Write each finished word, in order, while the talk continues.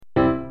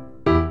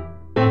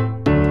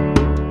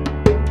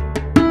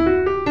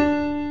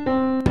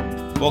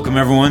Welcome,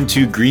 everyone,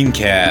 to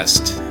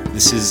Greencast.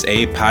 This is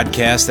a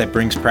podcast that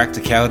brings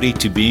practicality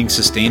to being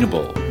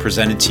sustainable,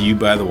 presented to you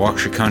by the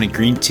Waukesha County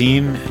Green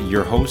Team.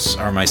 Your hosts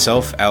are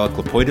myself, Alec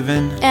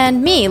Lapoitovan.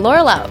 And me,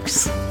 Laura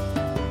Laux.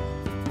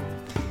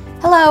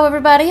 Hello,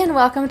 everybody, and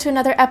welcome to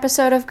another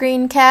episode of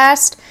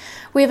Greencast.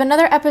 We have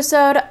another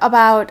episode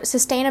about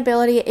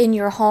sustainability in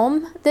your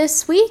home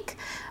this week.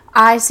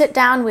 I sit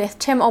down with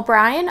Tim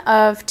O'Brien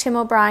of Tim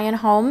O'Brien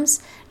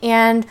Homes,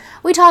 and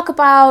we talk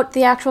about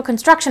the actual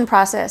construction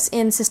process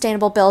in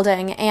sustainable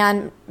building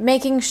and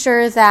making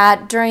sure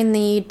that during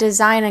the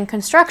design and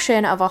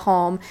construction of a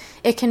home,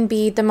 it can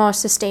be the most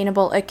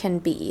sustainable it can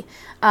be.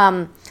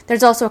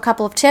 There's also a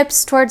couple of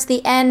tips towards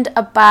the end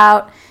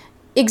about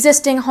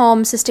existing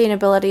home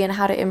sustainability and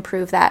how to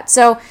improve that.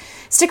 So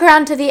stick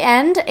around to the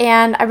end,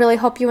 and I really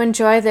hope you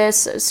enjoy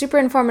this super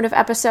informative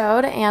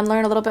episode and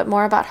learn a little bit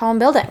more about home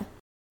building.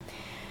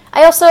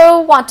 I also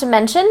want to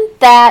mention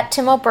that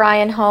Tim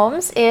O'Brien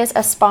Homes is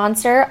a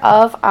sponsor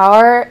of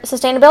our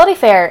Sustainability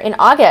Fair in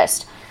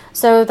August.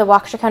 So the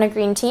Waukesha County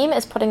Green Team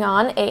is putting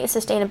on a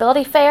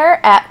Sustainability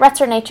Fair at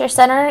Retzer Nature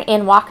Center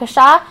in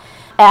Waukesha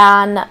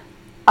on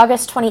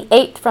August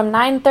 28th from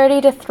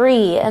 9:30 to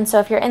 3. And so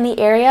if you're in the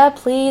area,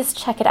 please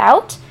check it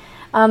out.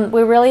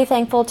 We're really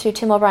thankful to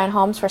Tim O'Brien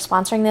Homes for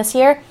sponsoring this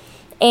year.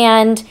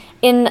 And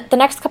in the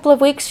next couple of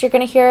weeks, you're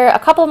going to hear a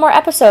couple more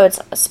episodes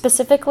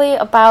specifically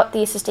about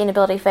the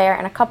Sustainability Fair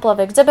and a couple of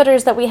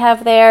exhibitors that we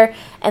have there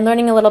and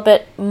learning a little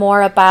bit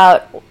more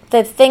about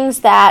the things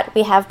that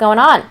we have going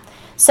on.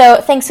 So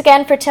thanks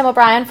again for Tim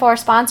O'Brien for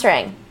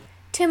sponsoring.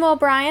 Tim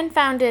O'Brien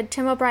founded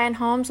Tim O'Brien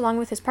Homes along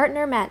with his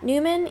partner Matt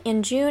Newman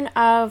in June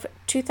of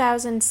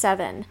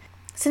 2007.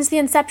 Since the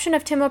inception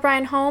of Tim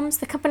O'Brien Homes,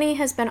 the company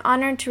has been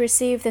honored to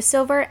receive the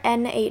Silver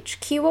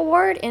NHQ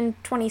Award in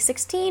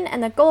 2016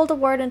 and the Gold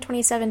Award in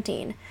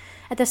 2017.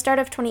 At the start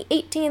of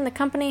 2018, the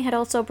company had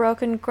also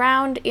broken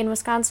ground in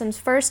Wisconsin's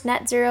first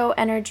net zero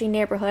energy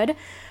neighborhood,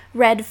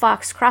 Red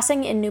Fox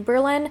Crossing in New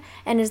Berlin,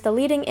 and is the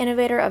leading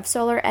innovator of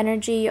solar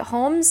energy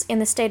homes in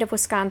the state of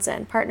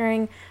Wisconsin,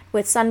 partnering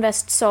with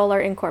Sunvest Solar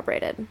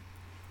Incorporated.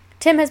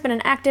 Tim has been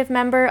an active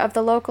member of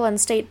the local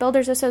and state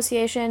Builders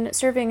Association,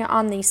 serving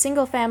on the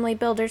Single Family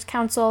Builders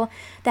Council,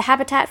 the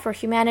Habitat for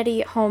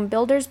Humanity Home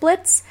Builders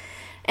Blitz,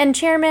 and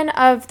chairman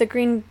of the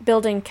Green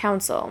Building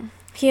Council.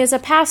 He is a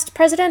past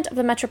president of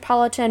the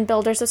Metropolitan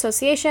Builders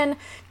Association,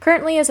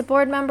 currently is a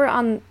board member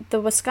on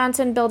the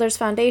Wisconsin Builders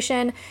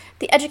Foundation,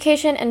 the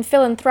education and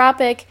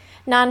philanthropic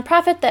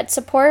nonprofit that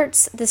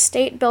supports the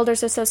State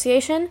Builders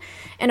Association,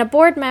 and a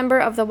board member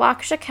of the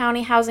Waukesha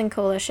County Housing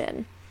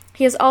Coalition.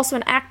 He is also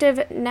an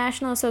active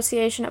National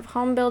Association of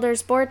Home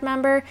Builders board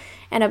member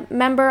and a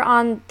member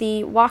on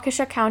the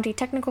Waukesha County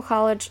Technical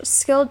College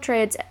Skilled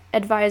Trades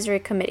Advisory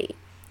Committee.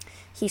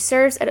 He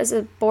serves as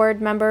a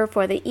board member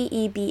for the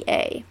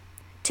EEBA.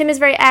 Tim is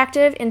very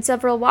active in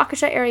several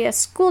Waukesha area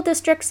school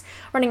districts,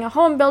 running a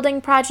home building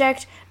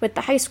project with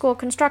the high school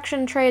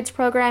construction trades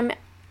program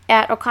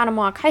at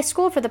Oconomowoc High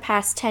School for the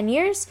past 10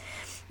 years,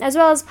 as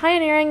well as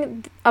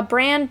pioneering a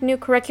brand new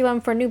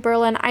curriculum for New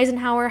Berlin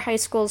Eisenhower High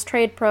School's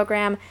trade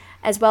program,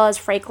 as well as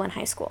Franklin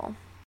High School.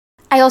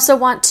 I also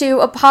want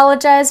to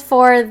apologize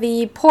for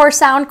the poor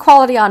sound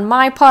quality on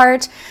my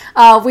part.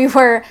 We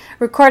were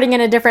recording in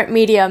a different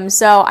medium,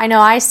 so I know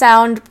I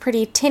sound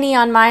pretty tinny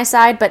on my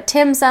side, but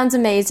Tim sounds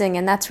amazing,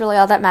 and that's really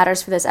all that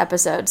matters for this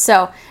episode.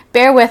 So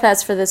bear with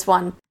us for this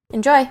one.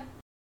 Enjoy!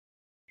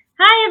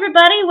 Hi,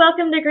 everybody.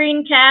 Welcome to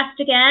Greencast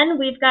again.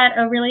 We've got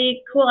a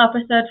really cool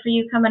episode for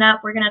you coming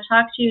up. We're going to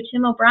talk to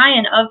Tim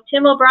O'Brien of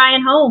Tim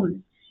O'Brien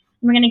Homes.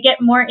 We're going to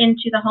get more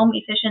into the home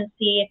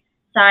efficiency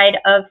side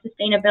of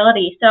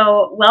sustainability.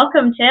 So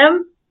welcome,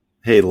 Tim.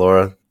 Hey,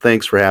 Laura.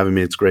 Thanks for having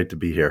me. It's great to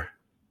be here.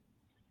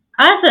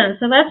 Awesome.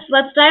 So let's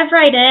dive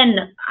right in.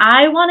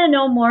 I want to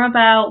know more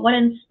about what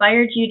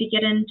inspired you to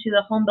get into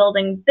the home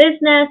building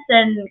business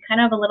and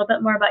kind of a little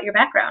bit more about your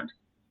background.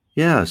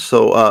 Yeah.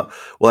 So,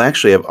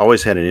 actually, I've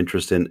always had an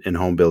interest in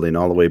home building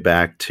all the way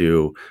back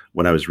to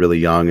when I was really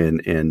young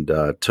and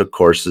took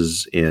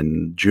courses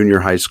in junior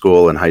high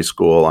school and high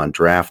school on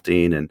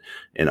drafting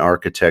and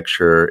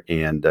architecture.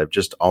 And I've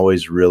just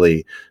always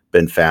really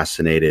been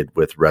fascinated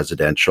with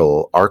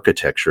residential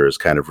architecture is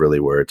kind of really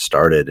where it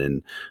started.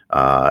 And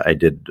I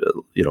did,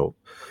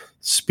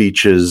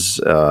 speeches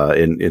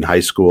in high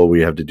school. We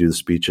have to do the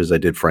speeches. I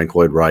did Frank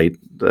Lloyd Wright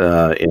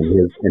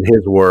in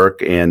his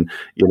work, and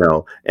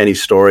any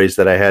stories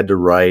that I had to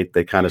write,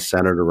 they kind of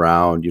centered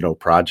around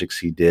projects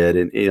he did,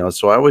 and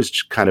so I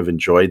always kind of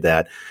enjoyed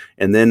that.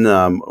 And then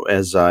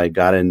as I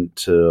got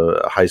into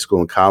high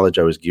school and college,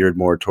 I was geared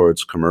more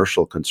towards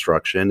commercial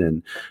construction,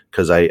 and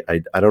because I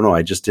don't know,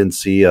 I just didn't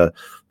see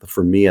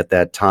for me at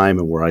that time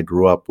and where I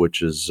grew up,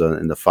 which is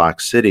in the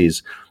Fox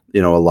Cities. a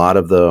lot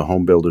of the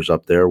home builders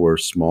up there were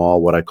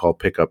small, what I call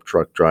pickup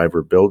truck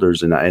driver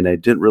builders. And I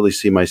didn't really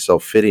see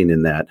myself fitting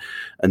in that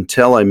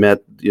until I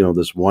met,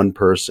 this one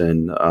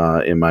person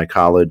in my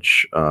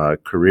college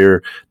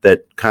career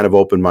that kind of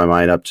opened my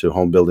mind up to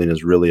home building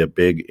as really a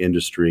big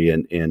industry.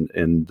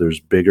 And there's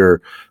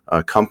bigger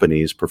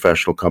companies,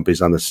 professional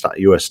companies on the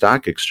U.S.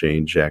 Stock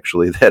Exchange,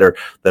 actually, that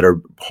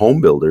are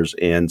home builders.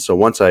 And so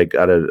once I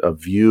got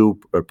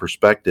a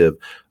perspective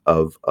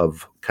of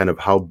kind of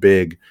how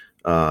big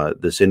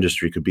this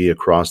industry could be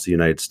across the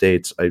United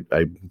States,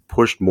 I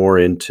pushed more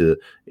into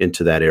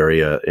that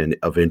area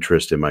of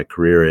interest in my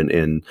career.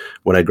 And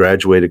when I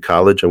graduated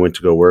college, I went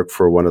to go work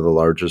for one of the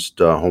largest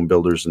home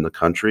builders in the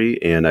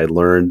country, and I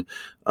learned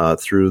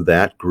through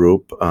that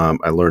group,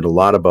 I learned a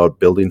lot about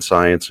building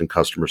science and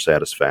customer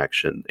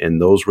satisfaction.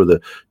 And those were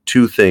the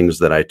two things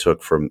that I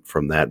took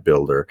from that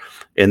builder.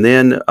 And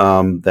then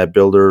that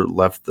builder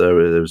left.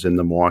 It was in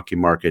the Milwaukee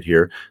market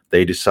here.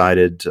 They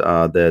decided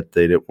that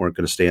they weren't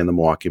going to stay in the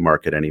Milwaukee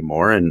market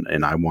anymore.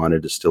 And I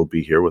wanted to still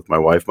be here with my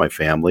wife, my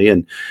family.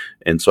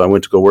 And so I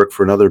went to go work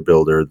for another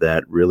builder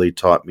that really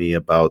taught me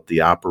about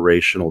the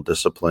operational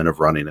discipline of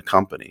running a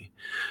company.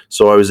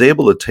 So I was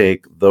able to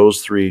take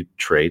those three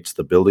traits,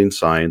 the building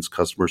science,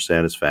 customer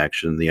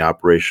satisfaction, the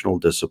operational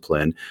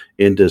discipline,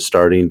 into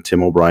starting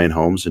Tim O'Brien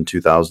Homes in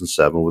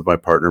 2007 with my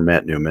partner,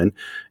 Matt Newman.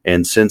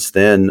 And since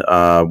then,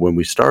 when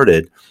we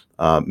started,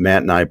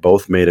 Matt and I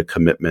both made a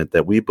commitment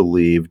that we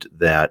believed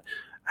that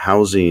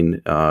housing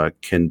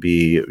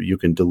you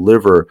can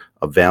deliver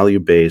a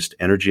value-based,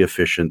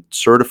 energy-efficient,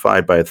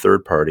 certified by a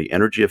third party,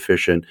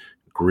 energy-efficient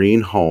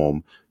green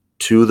home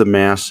to the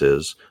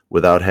masses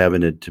without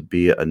having it to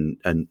be a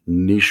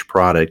niche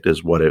product,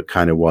 is what it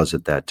kind of was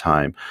at that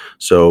time.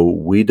 So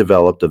we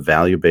developed a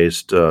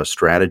value-based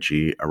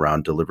strategy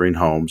around delivering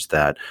homes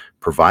that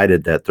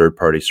provided that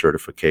third-party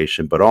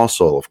certification, but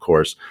also, of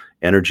course,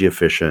 energy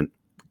efficient,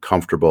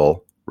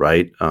 comfortable,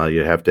 right?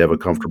 You have to have a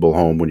comfortable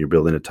home when you're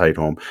building a tight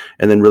home,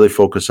 and then really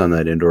focus on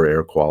that indoor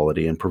air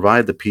quality and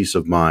provide the peace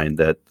of mind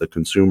that the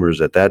consumers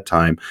at that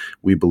time,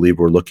 we believe,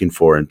 were looking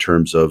for in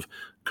terms of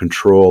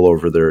control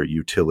over their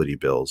utility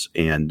bills,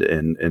 and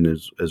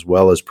as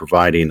well as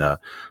providing a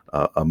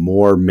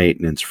more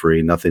maintenance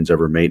free, nothing's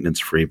ever maintenance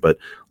free, but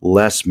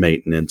less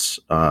maintenance.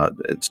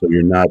 So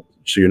you're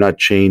not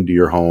chained to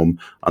your home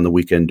on the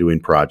weekend doing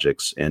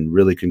projects, and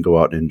really can go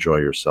out and enjoy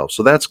yourself.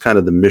 So that's kind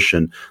of the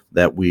mission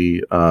that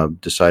we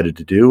decided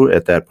to do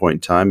at that point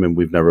in time, and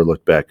we've never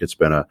looked back. It's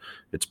been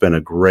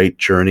a great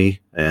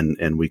journey,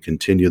 and we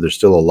continue. There's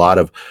still a lot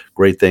of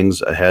great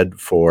things ahead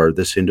for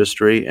this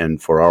industry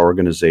and for our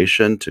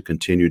organization to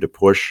continue to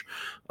push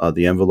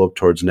the envelope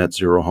towards net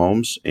zero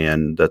homes,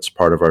 and that's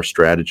part of our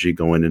strategy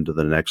going into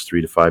the next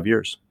 3 to 5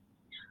 years.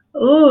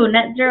 Ooh,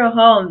 net zero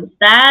homes.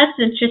 That's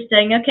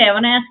interesting. Okay, I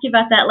want to ask you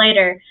about that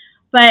later.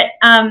 But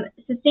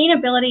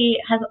sustainability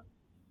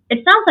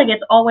it sounds like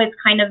it's always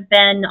kind of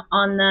been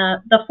on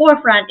the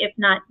forefront, if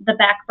not the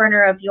back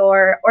burner of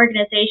your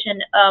organization.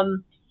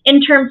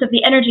 In terms of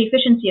the energy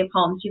efficiency of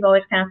homes, you've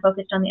always kind of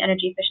focused on the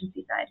energy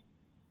efficiency side.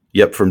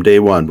 Yep, from day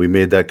one, we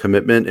made that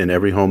commitment, and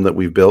every home that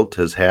we've built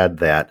has had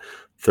that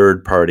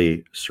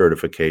third-party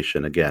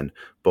certification, again,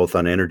 both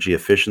on energy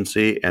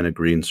efficiency and a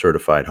green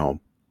certified home.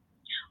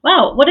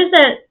 Wow, what is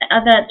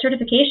that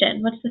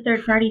certification? What's the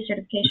third-party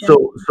certification?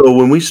 So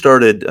when we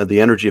started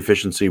the energy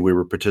efficiency, we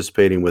were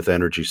participating with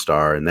Energy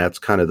Star, and that's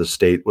kind of the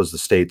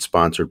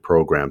state-sponsored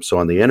program. So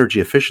on the energy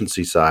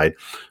efficiency side,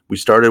 we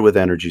started with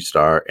Energy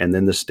Star, and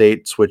then the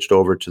state switched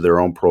over to their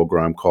own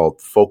program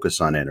called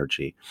Focus on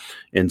Energy.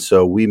 And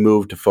so we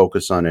moved to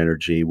Focus on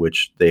Energy,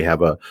 which they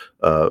have a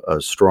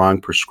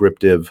strong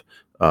prescriptive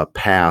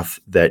path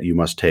that you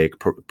must take,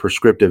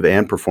 prescriptive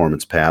and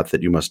performance path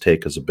that you must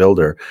take as a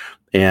builder.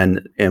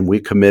 And we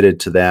committed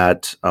to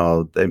that.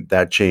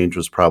 That change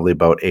was probably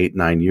about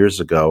 8-9 years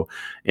ago.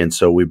 And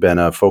so we've been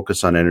a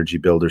Focus on Energy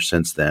builder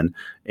since then.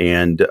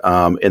 And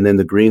then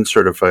the Green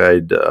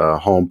Certified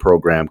Home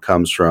program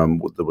comes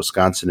from the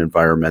Wisconsin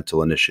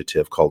Environmental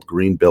Initiative called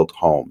Green Built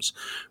Homes,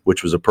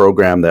 which was a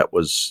program that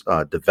was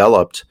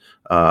developed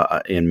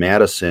in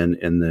Madison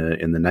in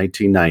the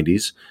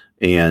 1990s,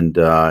 and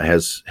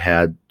has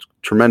had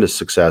tremendous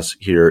success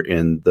here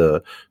in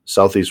the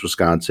southeast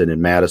Wisconsin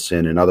and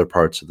Madison and other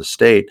parts of the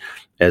state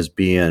as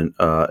being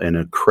an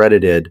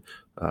accredited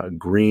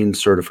green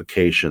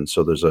certification.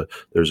 So there's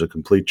a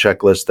complete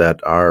checklist that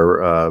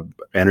our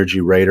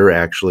energy rater,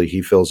 actually,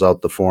 he fills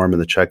out the form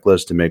and the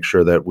checklist to make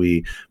sure that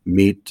we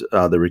meet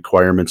the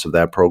requirements of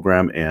that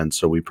program. And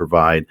so we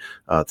provide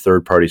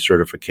third-party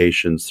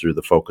certifications through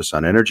the Focus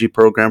on Energy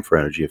program for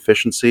energy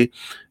efficiency,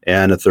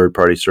 and a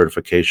third-party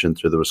certification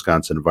through the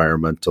Wisconsin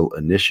Environmental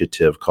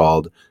Initiative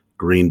called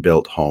Green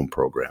Built Home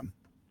program.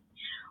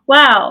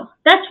 Wow,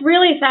 that's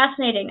really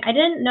fascinating. I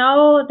didn't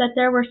know that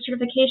there were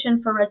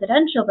certification for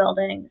residential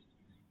buildings,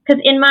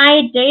 because in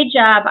my day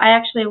job, I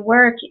actually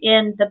work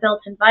in the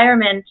built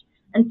environment,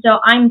 and so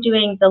I'm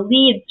doing the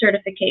LEED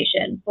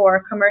certification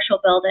for commercial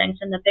buildings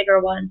and the bigger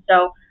ones.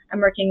 So I'm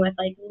working with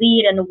like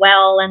LEED and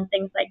WELL and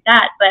things like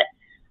that. But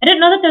I didn't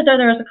know that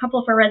there was a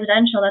couple for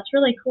residential. That's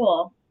really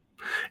cool.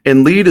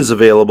 And LEED is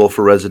available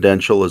for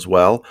residential as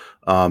well.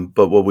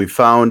 But what we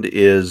found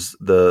is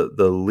the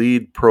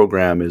LEED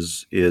program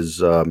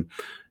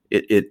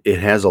it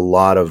has a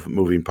lot of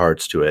moving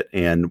parts to it.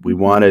 And we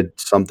wanted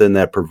something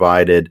that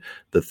provided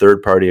the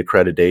third-party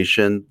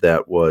accreditation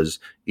that was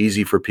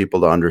easy for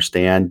people to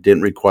understand,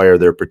 didn't require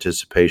their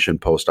participation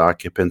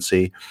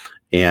post-occupancy,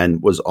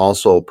 and was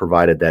also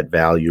provided that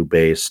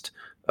value-based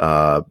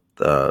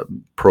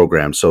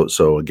program.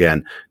 So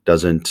again,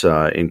 doesn't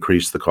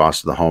increase the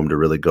cost of the home to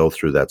really go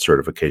through that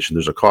certification.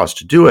 There's a cost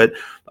to do it,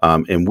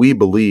 and we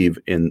believe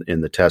in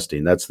the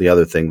testing. That's the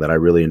other thing that I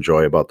really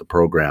enjoy about the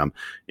program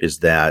is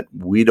that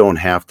we don't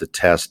have to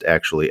test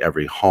actually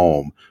every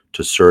home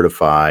to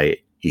certify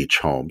each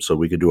home. So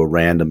we could do a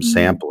random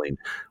sampling.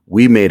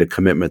 We made a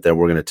commitment that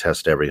we're going to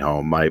test every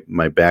home.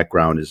 My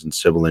background is in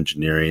civil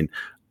engineering.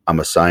 I'm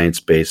a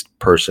science-based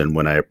person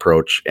when I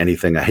approach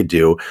anything I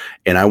do,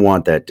 and I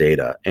want that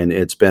data. And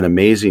it's been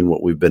amazing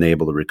what we've been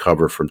able to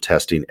recover from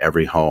testing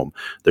every home.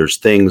 There's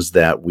things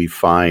that we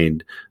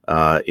find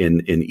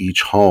in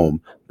each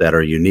home that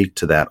are unique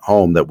to that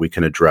home that we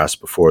can address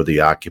before the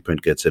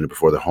occupant gets in it,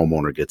 before the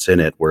homeowner gets in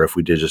it, where if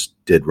we just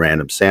did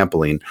random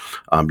sampling,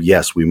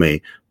 yes, we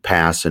may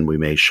pass and we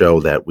may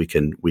show that we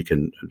can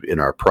in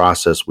our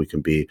process, we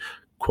can be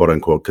quote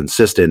unquote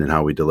consistent in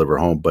how we deliver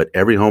home, but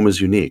every home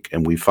is unique.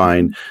 And we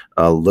find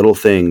little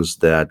things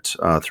that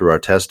through our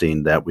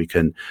testing that we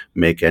can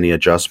make any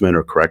adjustment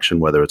or correction,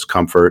 whether it's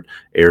comfort,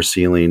 air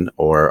sealing,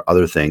 or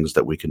other things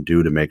that we can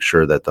do to make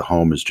sure that the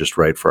home is just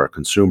right for our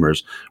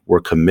consumers.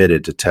 We're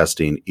committed to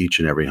testing each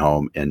and every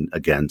home. And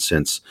again,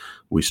 since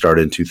we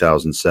started in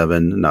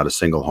 2007, not a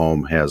single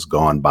home has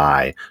gone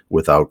by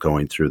without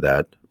going through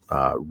that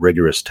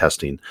rigorous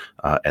testing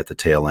at the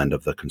tail end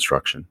of the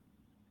construction.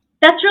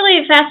 That's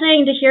really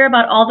fascinating to hear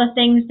about all the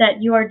things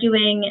that you are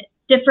doing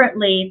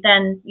differently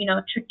than,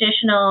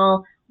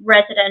 traditional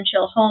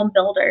residential home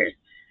builders.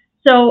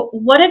 So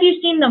what have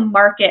you seen the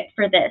market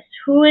for this?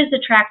 Who is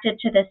attracted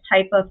to this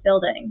type of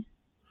building?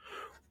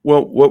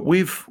 Well, what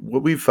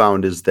we've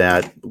found is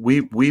that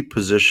we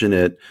position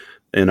it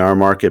in our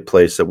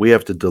marketplace that we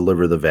have to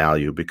deliver the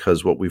value,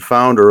 because what we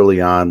found early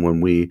on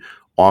when we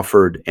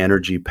offered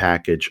energy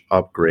package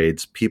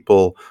upgrades,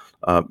 people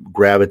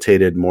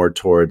gravitated more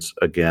towards,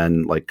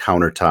 again, like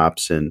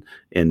countertops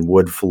and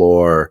wood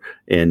floor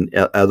and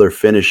other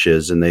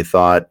finishes. And they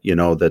thought,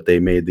 that they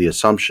made the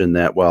assumption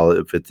that, well,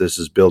 if this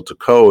is built to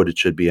code, it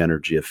should be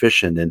energy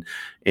efficient.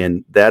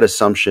 And that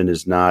assumption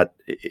is not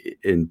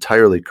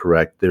entirely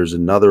correct. There's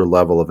another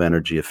level of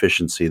energy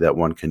efficiency that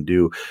one can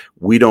do.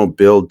 We don't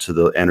build to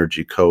the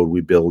energy code.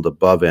 We build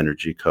above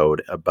energy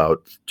code,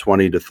 about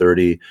 20 to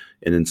 30,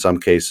 and in some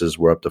cases,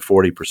 we're up to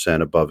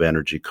 40% above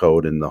energy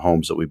code in the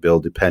homes that we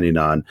build, depending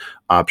on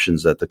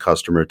options that the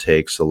customer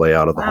takes, the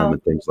layout of the home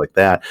and things like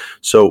that.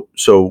 So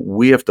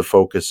we have to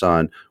focus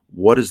on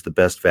what is the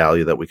best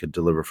value that we could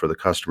deliver for the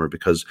customer,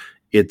 because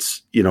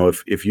it's,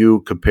 if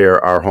you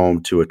compare our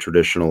home to a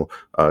traditional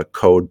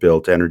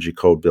energy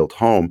code built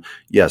home,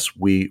 yes,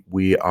 we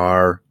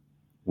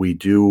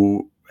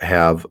do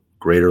have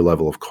greater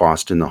level of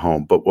cost in the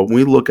home. But when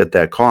we look at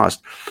that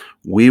cost,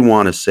 we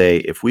want to say,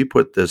 if we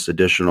put this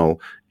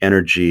additional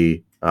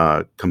energy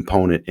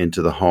component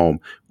into the home,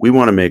 we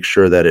want to make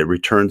sure that it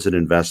returns an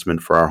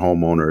investment for our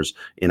homeowners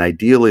in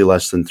ideally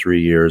less than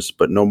 3 years,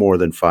 but no more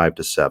than 5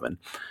 to 7.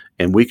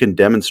 And we can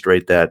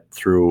demonstrate that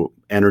through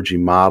energy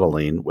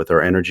modeling with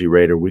our energy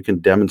rater. We can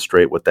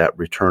demonstrate what that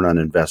return on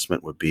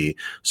investment would be.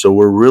 So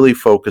we're really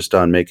focused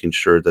on making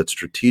sure that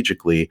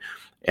strategically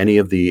any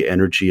of the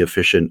energy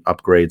efficient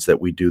upgrades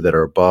that we do that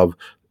are above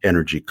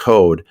energy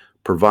code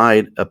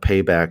provide a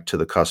payback to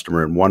the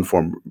customer in one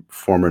form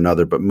or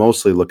another, but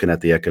mostly looking at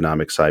the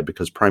economic side,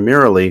 because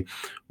primarily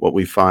what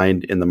we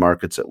find in the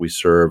markets that we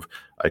serve,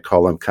 I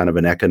call them kind of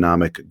an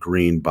economic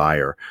green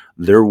buyer.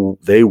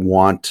 They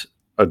want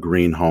a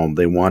green home.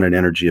 They want an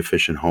energy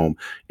efficient home,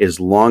 as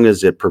long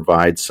as it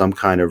provides some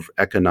kind of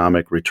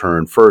economic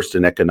return. First,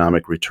 an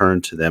economic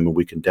return to them, and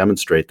we can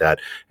demonstrate that.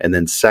 And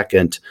then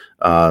second,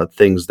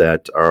 things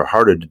that are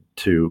harder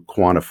to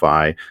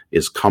quantify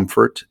is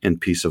comfort and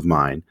peace of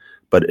mind.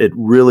 But it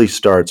really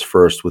starts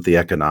first with the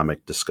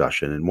economic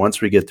discussion. And once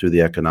we get through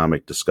the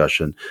economic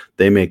discussion,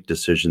 they make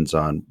decisions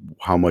on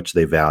how much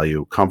they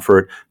value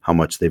comfort, how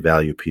much they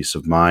value peace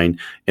of mind.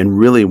 And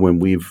really, when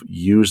we've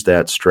used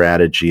that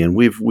strategy and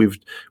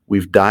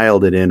we've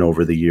dialed it in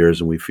over the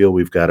years, and we feel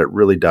we've got it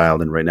really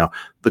dialed in right now,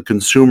 the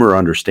consumer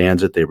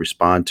understands it, they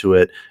respond to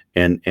it,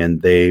 and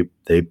they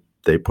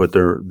put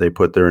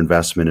their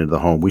investment into the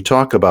home. We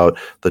talk about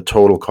the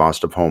total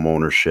cost of home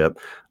ownership.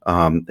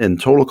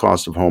 And total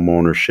cost of home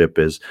ownership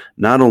is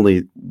not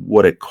only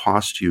what it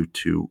costs you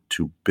to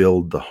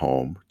build the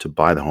home, to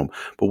buy the home,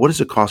 but what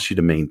does it cost you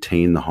to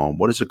maintain the home?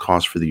 What does it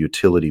cost for the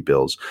utility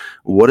bills?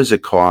 What does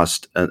it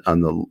cost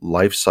on the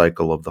life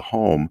cycle of the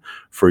home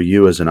for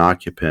you as an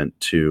occupant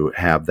to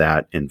have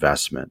that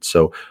investment?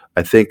 So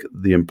I think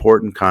the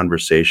important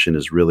conversation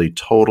is really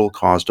total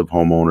cost of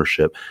home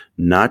ownership,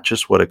 not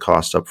just what it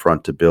costs up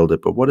front to build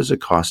it, but what does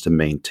it cost to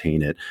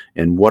maintain it?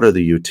 And what are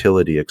the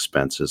utility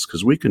expenses?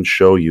 Because we can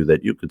show you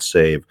that you could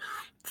save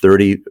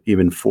 30,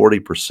 even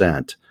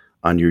 40%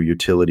 on your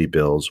utility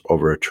bills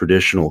over a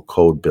traditional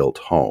code-built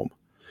home.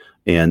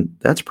 And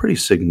that's pretty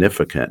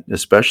significant,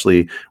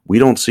 especially we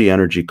don't see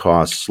energy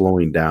costs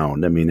slowing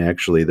down. I mean,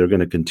 actually, they're going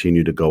to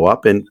continue to go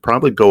up and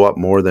probably go up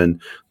more than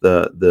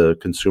the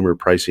consumer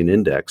pricing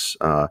index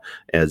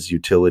as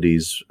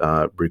utilities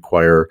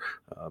require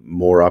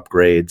more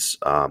upgrades,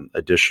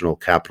 additional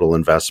capital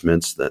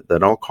investments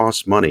that all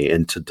cost money.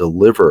 And to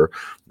deliver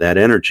that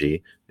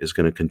energy is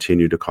going to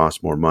continue to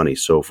cost more money.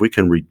 So if we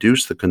can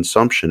reduce the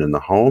consumption in the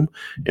home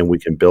and we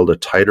can build a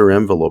tighter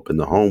envelope in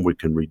the home, we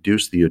can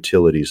reduce the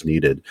utilities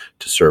needed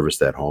to service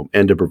that home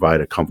and to provide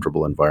a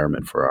comfortable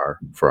environment for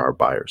our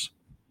buyers.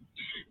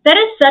 That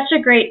is such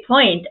a great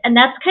point. And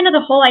that's kind of the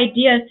whole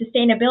idea of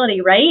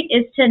sustainability, right?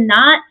 Is to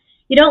not,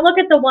 you don't look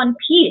at the one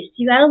piece.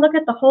 You got to look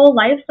at the whole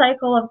life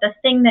cycle of the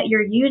thing that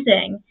you're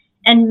using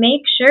and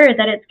make sure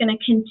that it's going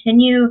to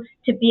continue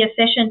to be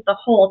efficient the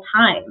whole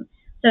time.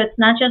 So it's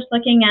not just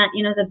looking at,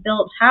 the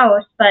built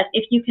house, but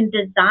if you can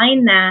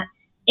design that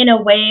in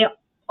a way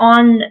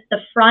on the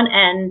front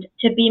end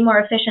to be more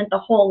efficient the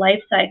whole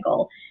life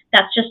cycle,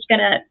 that's just going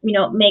to,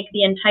 make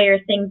the entire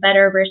thing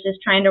better versus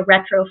trying to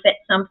retrofit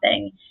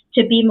something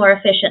to be more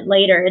efficient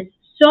later. It's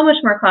so much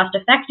more cost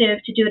effective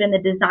to do it in the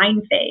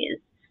design phase.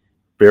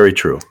 Very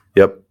true.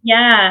 Yep.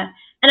 Yeah.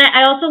 And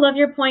I also love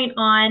your point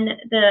on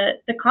the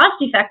cost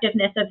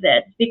effectiveness of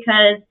this,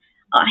 because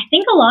I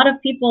think a lot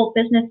of people,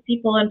 business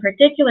people in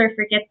particular,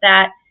 forget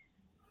that,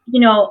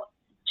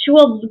 to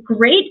a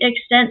great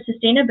extent,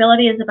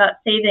 sustainability is about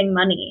saving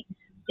money.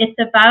 It's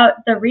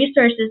about the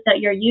resources that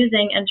you're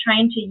using and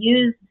trying to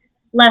use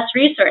less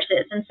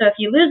resources. And so if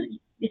you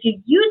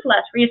use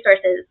less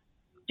resources,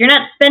 you're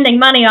not spending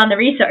money on the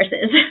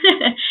resources.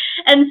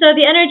 And so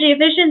the energy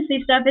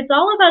efficiency stuff, it's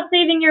all about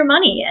saving your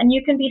money, and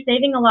you can be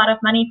saving a lot of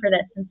money for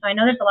this. And so I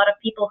know there's a lot of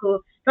people who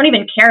don't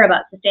even care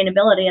about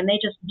sustainability and they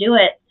just do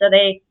it. So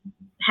they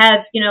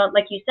have,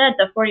 like you said,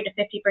 the 40 to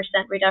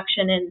 50%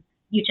 reduction in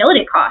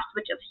utility costs,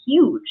 which is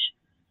huge.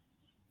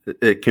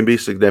 It can be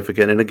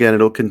significant. And again,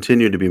 it'll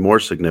continue to be more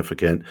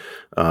significant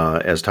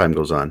as time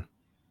goes on.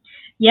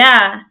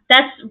 Yeah,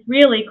 that's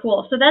really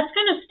cool. So that's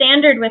kind of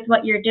standard with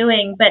what you're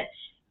doing, but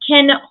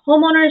can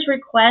homeowners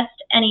request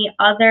any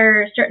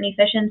other certain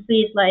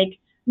efficiencies, like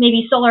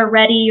maybe solar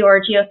ready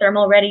or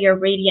geothermal ready or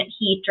radiant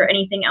heat or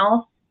anything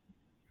else?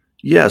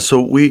 Yeah,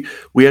 so we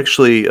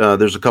actually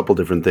there's a couple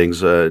different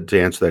things to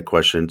answer that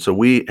question. So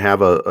we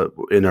have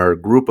in our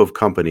group of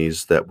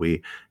companies that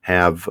we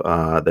have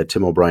that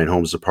Tim O'Brien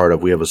Homes is a part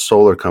of, we have a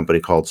solar company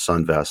called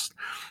SunVest.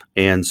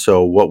 And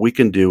so what we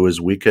can do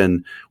is we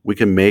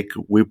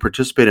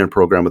participate in a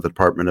program with the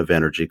Department of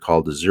Energy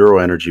called the Zero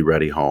Energy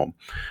Ready Home.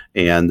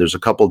 And there's a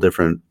couple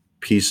different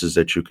pieces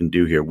that you can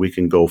do here. We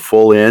can go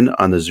full in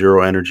on the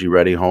Zero Energy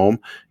Ready Home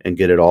and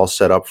get it all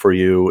set up for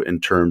you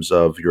in terms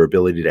of your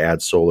ability to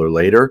add solar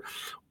later,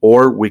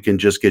 or we can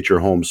just get your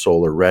home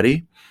solar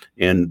ready.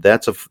 And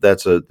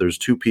there's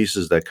two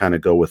pieces that kind of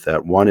go with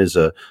that. One is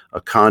a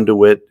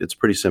conduit. It's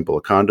pretty simple.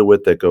 A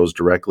conduit that goes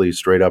directly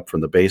straight up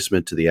from the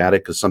basement to the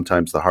attic, because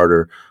sometimes the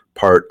harder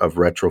part of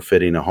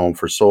retrofitting a home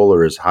for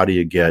solar is how do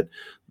you get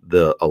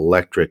the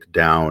electric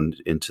down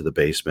into the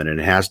basement,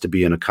 and it has to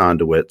be in a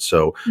conduit.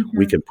 So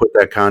we can put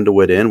that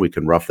conduit in, we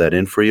can rough that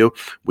in for you.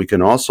 We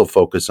can also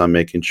focus on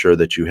making sure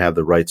that you have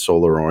the right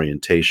solar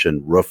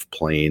orientation, roof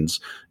planes,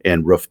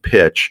 and roof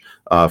pitch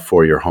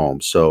for your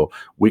home. So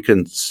we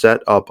can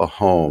set up a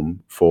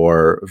home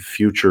for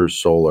future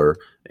solar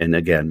and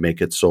again,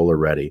 make it solar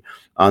ready.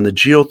 On the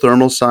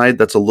geothermal side,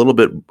 that's a little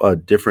bit a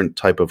different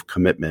type of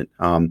commitment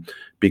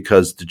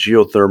because the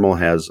geothermal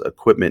has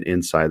equipment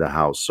inside the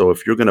house. So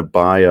if you're going to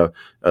buy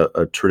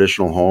a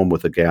traditional home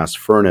with a gas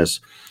furnace,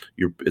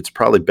 it's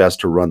probably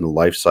best to run the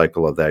life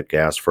cycle of that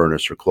gas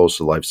furnace or close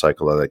to the life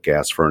cycle of that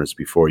gas furnace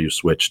before you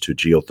switch to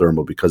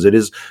geothermal, because it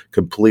is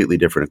completely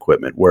different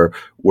equipment.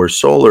 Where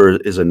solar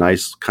is a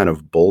nice kind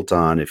of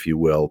bolt-on, if you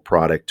will,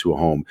 product to a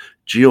home,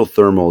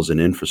 geothermal is an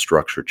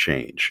infrastructure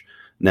change.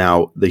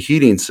 Now, the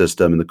heating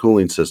system and the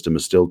cooling system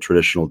is still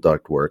traditional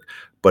ductwork,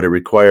 but it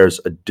requires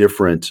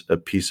a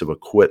piece of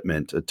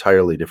equipment,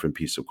 entirely different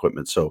piece of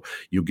equipment. So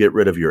you get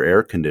rid of your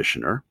air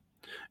conditioner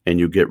and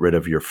you get rid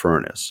of your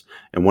furnace.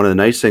 And one of the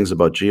nice things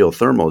about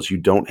geothermal is you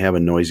don't have a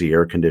noisy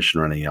air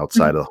conditioner on the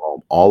outside of the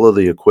home. All of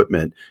the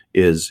equipment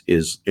is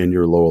in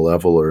your lower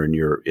level or in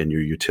your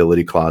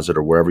utility closet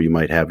or wherever you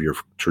might have your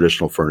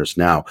traditional furnace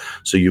now.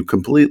 So you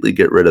completely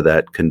get rid of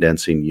that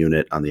condensing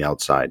unit on the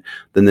outside.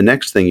 Then the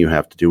next thing you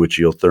have to do with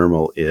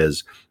geothermal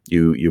is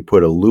you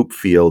put a loop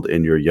field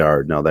in your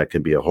yard. Now that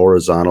can be a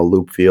horizontal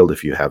loop field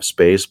if you have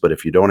space, but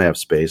if you don't have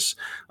space,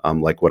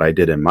 like what I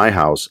did in my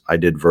house, I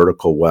did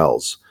vertical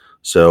wells.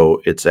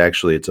 So it's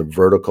a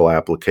vertical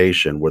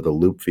application where the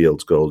loop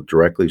fields go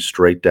directly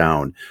straight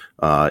down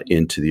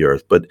into the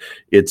earth. But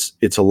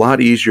it's a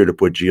lot easier to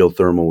put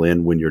geothermal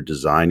in when you're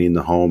designing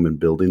the home and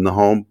building the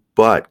home.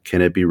 But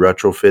can it be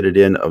retrofitted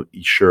in?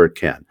 Sure, it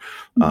can.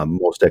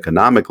 Most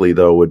economically,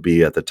 though, would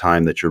be at the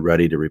time that you're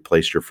ready to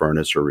replace your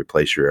furnace or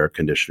replace your air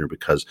conditioner,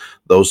 because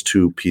those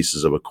two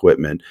pieces of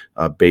equipment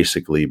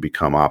basically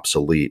become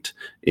obsolete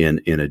in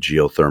a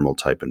geothermal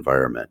type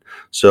environment.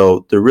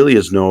 So there really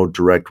is no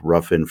direct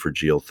rough-in for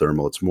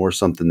geothermal. It's more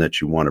something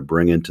that you want to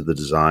bring into the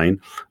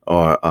design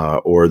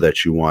or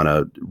that you want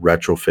to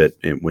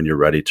retrofit when you're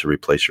ready to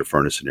replace your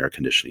furnace and air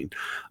conditioning.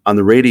 On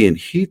the radiant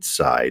heat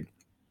side,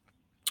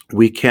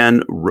 we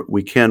can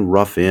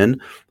rough in,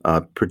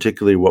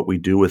 particularly what we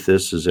do with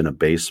this is in a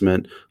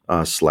basement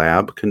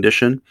slab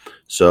condition.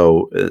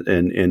 So,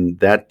 and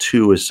that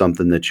too is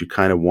something that you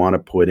kind of want to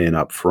put in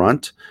up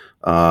front,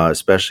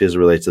 especially as it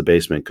relates to the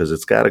basement, because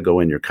it's got to go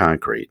in your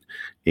concrete.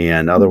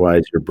 And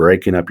otherwise you're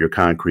breaking up your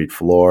concrete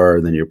floor,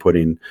 and then you're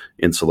putting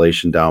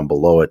insulation down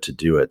below it to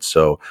do it.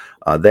 So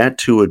that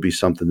too would be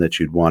something that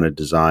you'd want to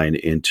design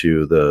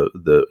into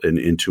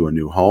into a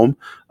new home.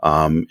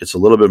 It's a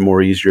little bit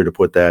more easier to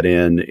put that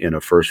in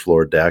a first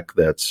floor deck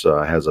that's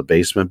has a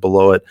basement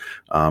below it.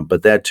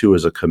 But that too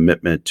is a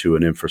commitment to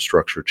an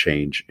infrastructure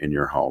change in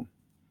your home.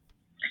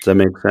 Does that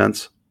make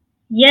sense?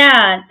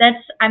 Yeah,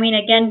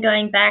 again,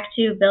 going back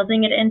to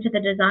building it into the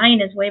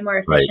design is way more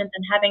efficient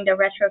than having to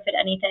retrofit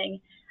anything.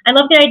 I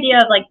love the idea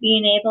of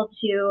being able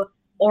to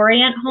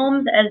orient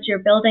homes as you're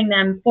building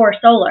them for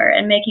solar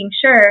and making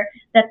sure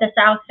that the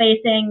south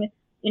facing,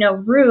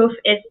 roof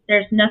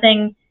there's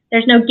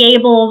no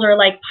gables or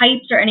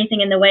pipes or anything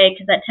in the way,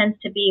 because that tends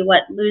to be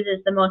what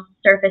loses the most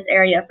surface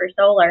area for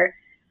solar.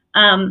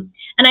 And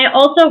I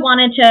also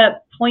wanted to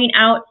point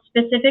out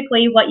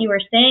specifically what you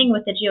were saying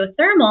with the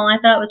geothermal. I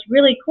thought was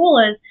really cool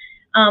is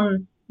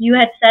you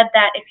had said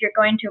that if you're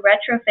going to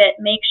retrofit,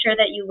 make sure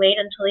that you wait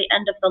until the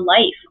end of the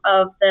life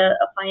of the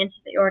appliances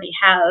that you already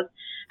have.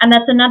 And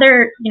that's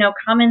another,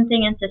 common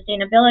thing in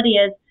sustainability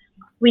is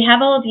we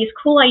have all of these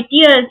cool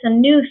ideas and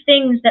new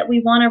things that we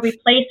want to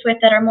replace with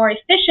that are more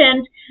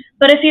efficient.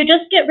 But if you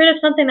just get rid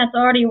of something that's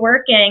already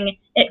working,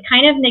 it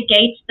kind of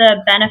negates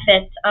the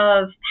benefits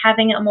of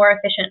having a more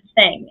efficient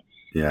thing.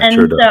 Yeah, and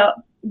sure so, does.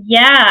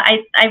 yeah,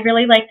 I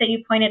really like that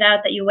you pointed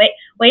out that you wait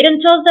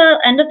until the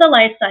end of the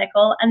life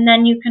cycle, and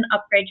then you can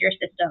upgrade your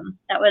system.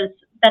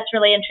 That's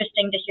really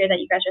interesting to hear that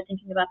you guys are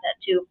thinking about that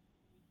too.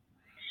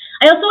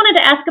 I also wanted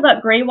to ask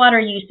about gray water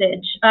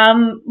usage.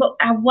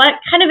 What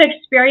kind of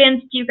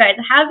experience do you guys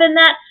have in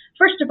that?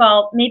 First of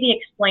all, maybe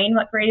explain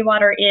what gray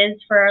water is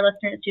for our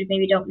listeners who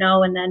maybe don't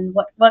know, and then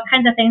what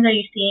kinds of things are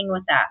you seeing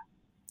with that?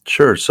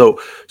 Sure. So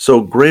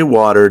gray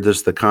water,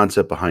 the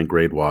concept behind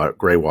gray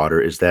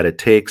water is that it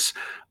takes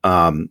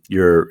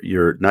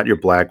your not your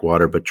black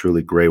water, but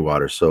truly gray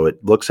water. So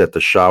it looks at the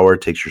shower,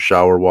 takes your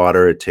shower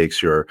water, it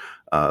takes your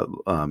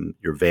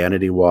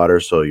vanity water,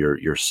 so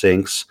your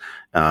sinks,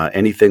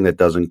 anything that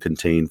doesn't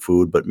contain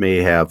food but may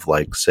have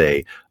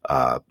say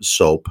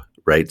soap.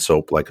 Right,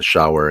 soap like a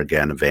shower,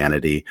 again, a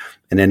vanity,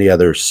 and any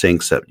other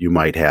sinks that you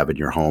might have in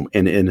your home,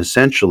 and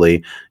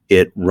essentially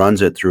it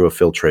runs it through a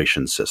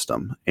filtration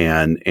system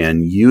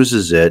and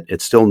uses it.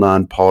 It's still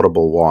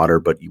non-potable water,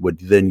 but you would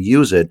then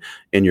use it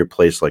in your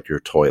place like your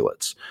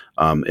toilets.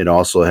 It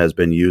also has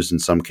been used in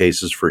some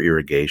cases for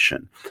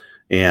irrigation.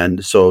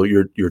 And so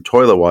your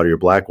toilet water, your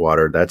black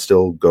water, that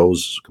still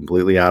goes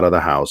completely out of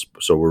the house.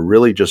 So we're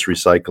really just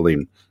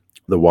recycling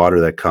the water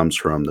that comes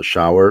from the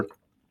shower,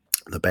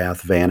 the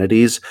bath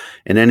vanities,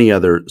 and any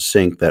other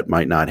sink that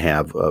might not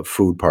have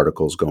food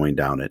particles going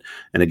down it.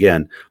 And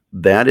again,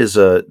 it's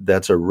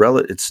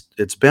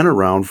been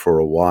around for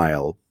a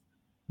while.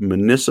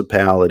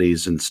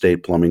 Municipalities and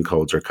state plumbing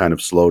codes are kind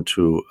of slow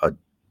to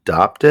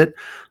adopt it.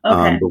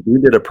 Okay. But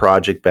we did a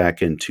project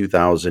back in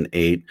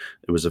 2008.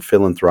 It was a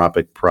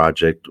philanthropic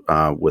project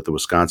with the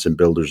Wisconsin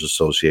Builders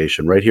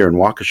Association right here in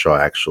Waukesha,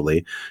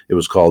 actually. It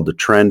was called the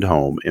Trend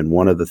Home. And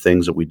one of the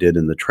things that we did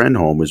in the Trend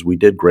Home is we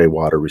did gray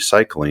water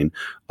recycling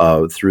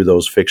through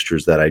those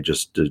fixtures that I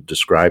just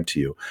described to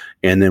you.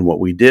 And then what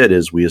we did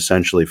is we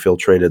essentially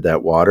filtrated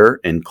that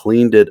water and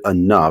cleaned it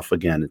enough.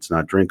 Again, it's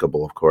not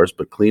drinkable, of course,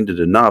 but cleaned it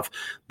enough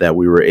that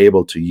we were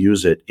able to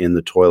use it in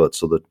the toilet.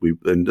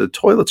 And the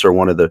toilets are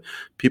one of the,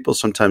 people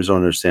sometimes don't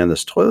understand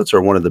this, toilets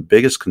are one of the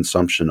biggest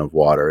consumption of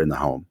water in the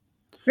home.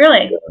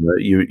 Really?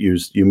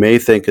 You may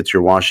think it's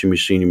your washing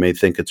machine, you may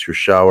think it's your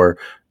shower.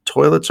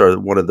 Toilets are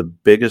one of the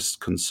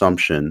biggest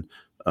consumption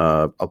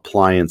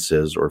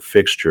appliances or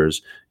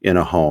fixtures in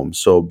a home.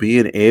 So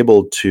being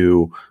able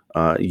to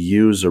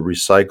use a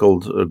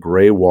recycled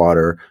gray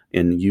water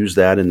and use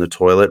that in the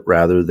toilet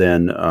rather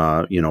than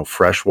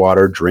fresh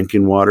water,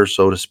 drinking water,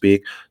 so to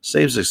speak,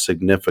 saves a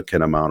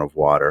significant amount of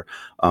water.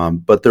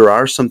 But there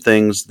are some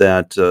things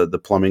that the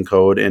plumbing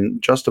code,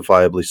 and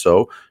justifiably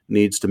so,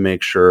 needs to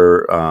make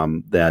sure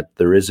that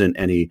there isn't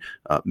any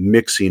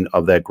mixing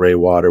of that gray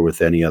water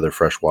with any other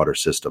freshwater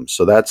system.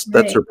 So that's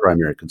our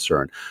primary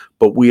concern.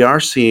 But we are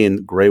seeing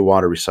gray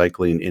water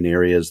recycling in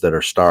areas that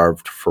are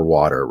starved for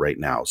water right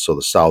now. So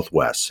the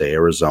Southwest, say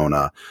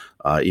Arizona,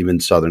 even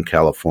Southern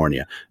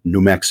California,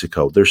 New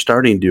Mexico, they're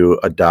starting to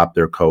adopt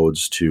their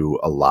codes to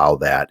allow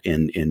that.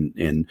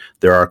 And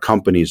there are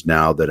companies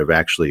now that have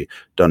actually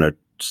done a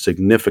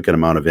significant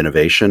amount of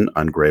innovation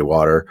on gray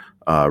water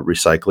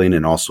recycling,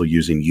 and also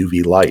using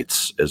UV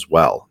lights as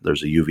well.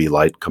 There's a UV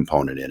light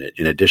component in it.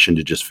 In addition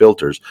to just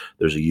filters,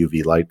 there's a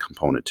UV light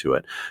component to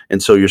it.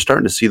 And so you're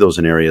starting to see those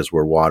in areas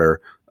where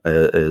water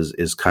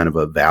is kind of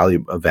a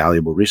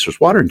valuable resource.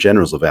 Water in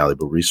general is a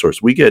valuable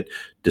resource. We get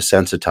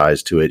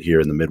desensitized to it here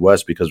in the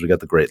Midwest because we got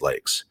the Great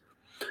Lakes.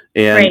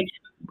 And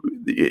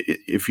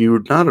if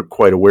you're not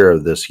quite aware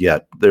of this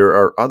yet, there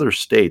are other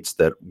states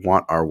that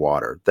want our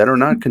water that are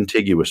not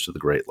contiguous to the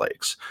Great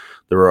Lakes.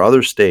 There are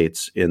other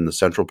states in the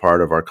central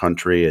part of our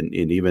country and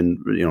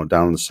even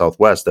down in the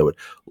Southwest that would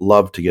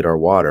love to get our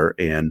water.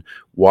 And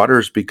water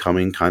is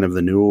becoming kind of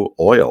the new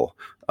oil.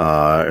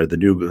 Or the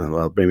new,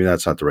 well, maybe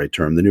that's not the right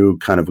term, the new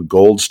kind of a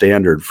gold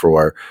standard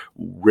for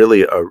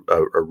really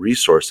a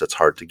resource that's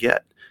hard to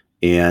get.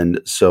 And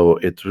so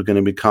it's going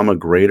to become a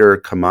greater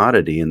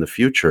commodity in the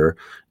future,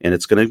 and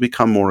it's going to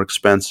become more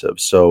expensive.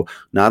 So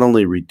not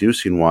only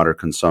reducing water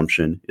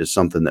consumption is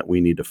something that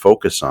we need to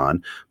focus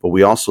on, but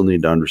we also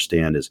need to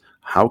understand is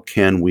how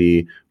can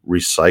we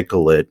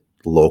recycle it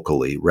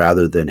locally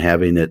rather than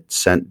having it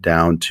sent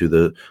down to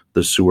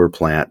the sewer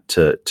plant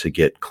to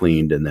get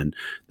cleaned. And then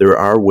there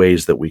are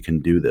ways that we can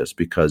do this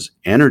because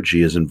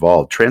energy is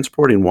involved.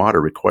 Transporting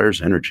water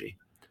requires energy.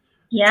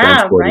 Yeah,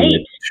 transporting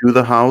it to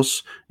the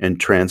house and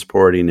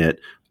transporting it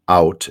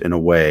out and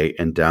away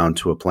and down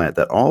to a plant,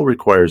 that all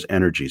requires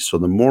energy. So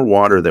the more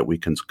water that we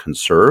can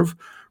conserve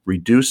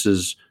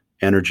reduces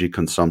energy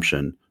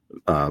consumption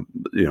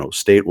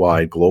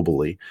statewide,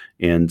 globally.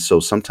 And so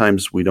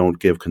sometimes we don't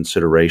give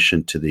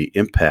consideration to the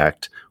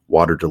impact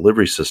water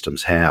delivery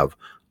systems have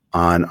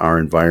on our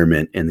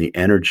environment and the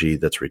energy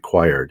that's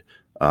required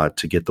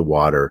to get the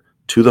water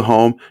to the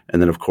home,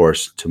 and then, of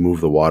course, to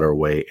move the water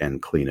away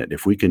and clean it.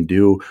 If we can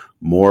do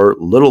more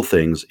little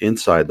things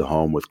inside the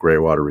home with gray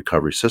water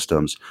recovery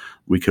systems,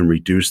 we can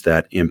reduce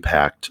that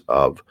impact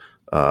of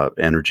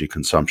energy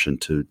consumption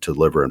to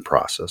deliver and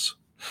process.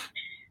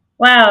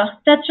 Wow,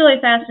 that's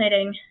really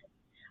fascinating.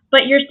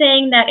 But you're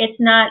saying that it's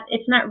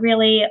not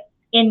really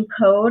in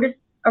code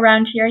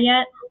around here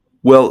yet?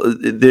 Well,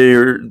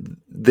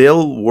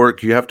 they'll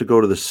work. You have to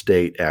go to the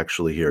state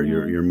actually here.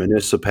 Your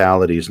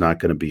municipality is not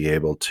going to be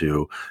able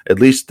to. At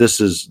least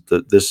this is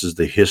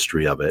the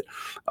history of it.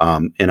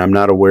 And I'm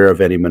not aware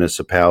of any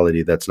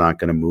municipality that's not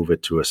going to move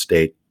it to a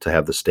state to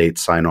have the state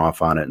sign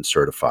off on it and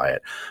certify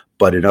it.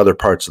 But in other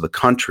parts of the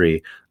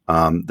country,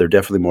 they're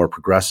definitely more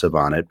progressive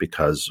on it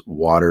because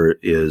water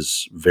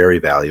is very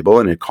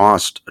valuable and it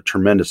costs a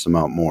tremendous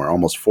amount more,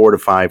 almost 4 to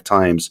 5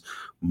 times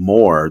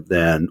more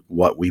than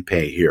what we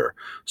pay here.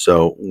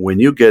 So when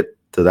you get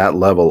to that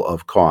level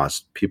of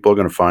cost, people are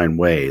going to find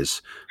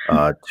ways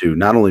to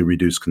not only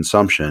reduce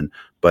consumption,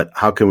 but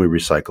how can we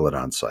recycle it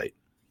on site?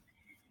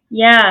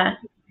 Yeah,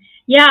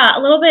 a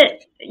little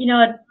bit,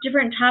 a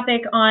different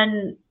topic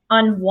on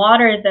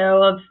water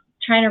though, of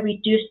trying to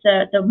reduce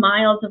the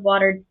miles of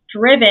water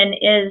driven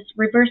is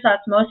reverse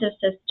osmosis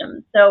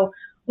systems. So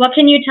what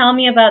can you tell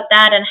me about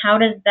that, and how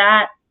does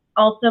that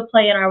also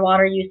play in our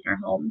water use in our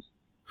homes?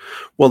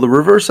 Well, the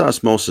reverse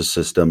osmosis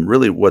system,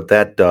 really what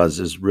that does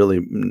is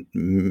really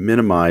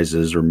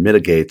minimizes or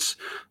mitigates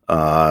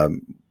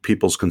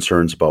people's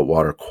concerns about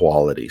water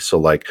quality. So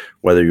like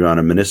whether you're on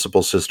a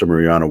municipal system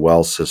or you're on a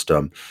well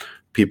system,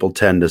 people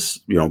tend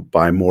to,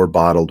 buy more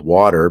bottled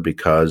water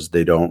because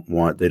they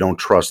don't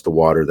trust the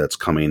water that's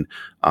coming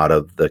out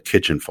of the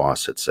kitchen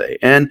faucet, say.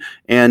 And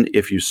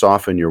if you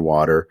soften your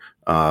water,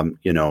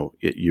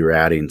 you're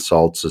adding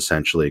salts,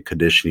 essentially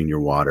conditioning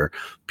your water.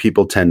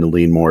 People tend to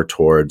lean more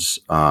towards,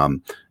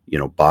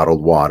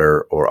 bottled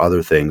water or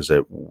other things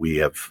that we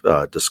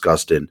have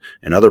discussed in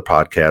other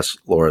podcasts,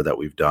 Laura, that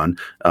we've done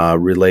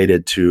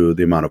related to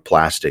the amount of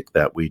plastic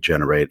that we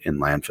generate in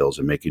landfills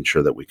and making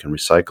sure that we can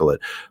recycle it.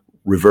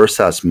 Reverse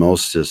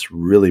osmosis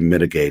really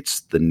mitigates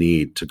the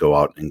need to go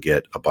out and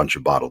get a bunch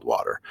of bottled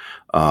water.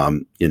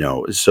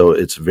 So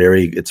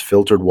it's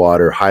filtered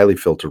water, highly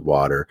filtered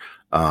water,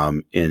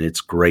 and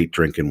it's great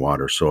drinking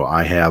water. So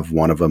I have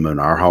one of them in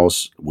our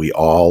house. We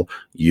all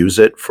use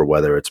it for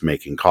whether it's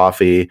making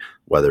coffee,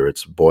 whether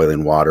it's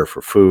boiling water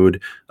for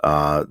food.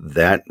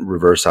 That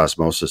reverse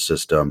osmosis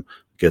system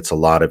gets a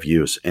lot of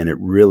use, and it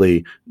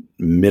really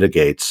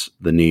mitigates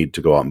the need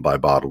to go out and buy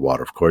bottled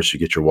water. Of course, you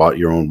get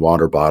your own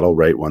water bottle,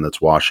 right? One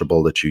that's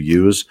washable that you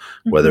use,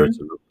 whether it's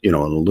an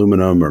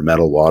aluminum or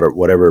metal water,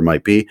 whatever it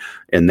might be,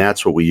 and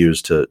that's what we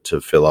use to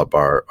fill up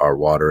our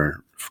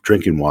water,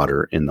 drinking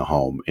water in the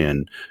home.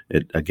 And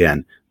it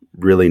again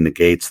really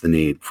negates the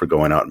need for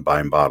going out and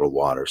buying bottled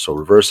water. So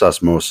reverse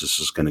osmosis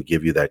is going to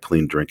give you that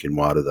clean drinking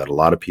water that a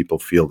lot of people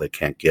feel they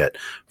can't get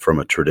from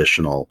a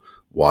traditional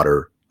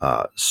water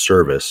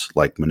service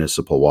like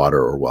municipal water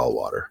or well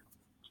water.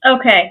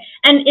 Okay.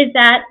 And is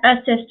that a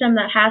system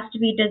that has to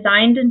be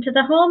designed into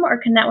the home, or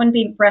can that one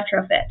be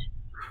retrofit?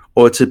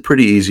 Oh, it's a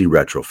pretty easy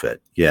retrofit.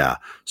 Yeah.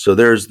 So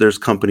there's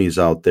companies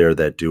out there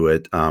that do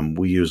it.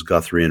 We use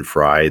Guthrie and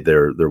Fry.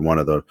 They're one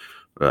of the,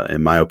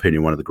 in my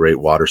opinion, one of the great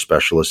water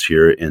specialists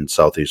here in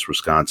Southeast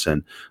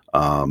Wisconsin.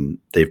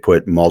 They've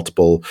put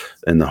multiple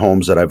in the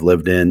homes that I've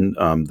lived in.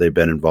 They've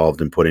been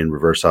involved in putting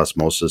reverse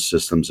osmosis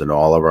systems in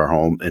all of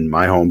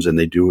my homes, and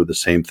they do the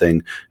same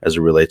thing as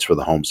it relates for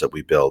the homes that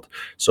we build.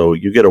 So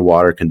you get a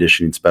water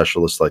conditioning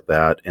specialist like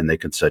that, and they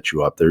can set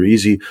you up. They're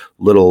easy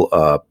little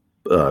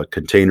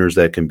containers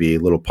that can be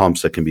little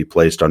pumps that can be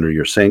placed under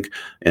your sink,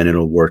 and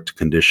it'll work to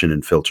condition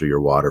and filter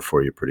your water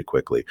for you pretty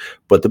quickly.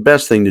 But the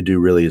best thing to do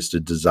really is to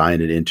design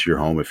it into your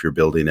home if you're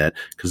building it,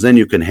 because then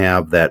you can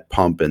have that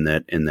pump in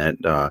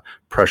that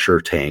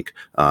pressure tank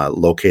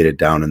located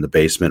down in the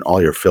basement.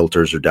 All your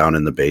filters are down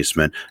in the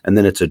basement, and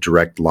then it's a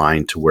direct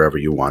line to wherever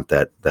you want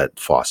that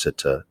faucet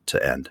to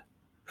end.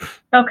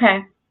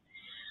 Okay.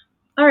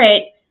 All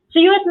right. So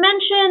you had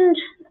mentioned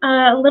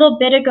a little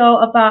bit ago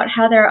about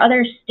how there are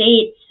other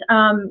states,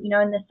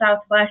 in the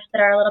Southwest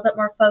that are a little bit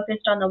more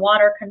focused on the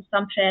water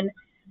consumption.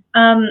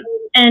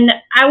 And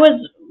I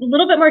was a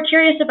little bit more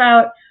curious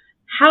about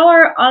how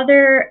are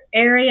other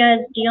areas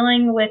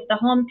dealing with the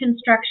home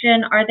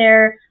construction? Are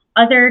there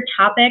other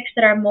topics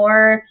that are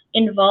more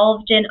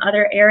involved in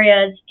other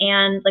areas?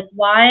 And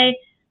why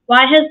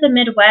has the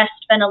Midwest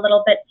been a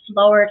little bit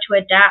slower to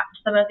adapt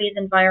some of these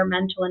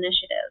environmental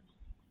initiatives?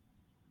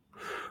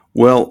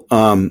 Well,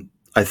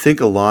 I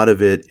think a lot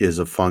of it is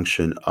a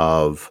function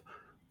of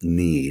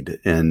need.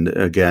 And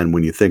again,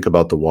 when you think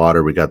about the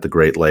water, we got the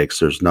Great Lakes.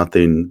 There's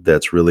nothing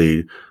that's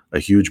really a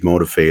huge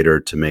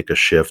motivator to make a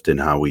shift in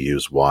how we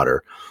use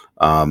water.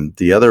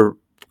 The other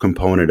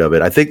component of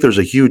it, I think there's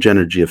a huge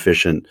energy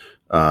efficient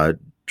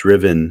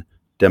driven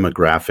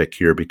demographic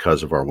here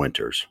because of our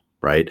winters.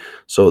 Right.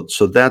 So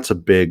that's a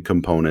big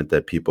component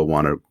that people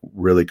want to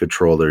really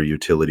control their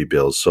utility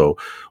bills. So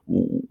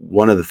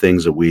one of the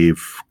things that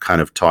we've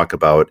kind of talked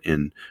about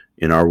in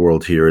our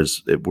world here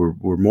is that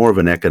we're more of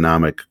an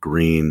economic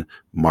green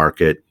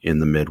market in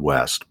the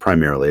Midwest,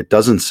 primarily. It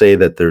doesn't say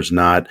that there's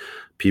not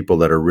people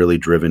that are really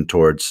driven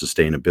towards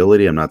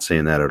sustainability. I'm not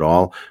saying that at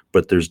all,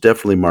 but there's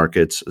definitely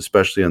markets,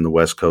 especially on the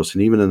West Coast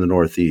and even in the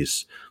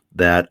Northeast,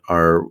 that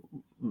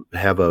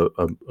have a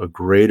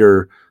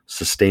greater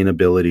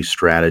sustainability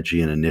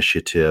strategy and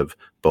initiative,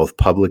 both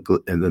public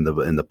and in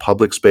the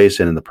public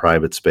space and in the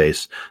private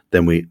space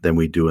than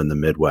we do in the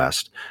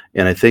Midwest.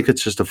 And I think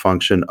it's just a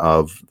function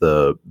of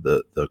the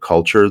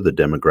culture, the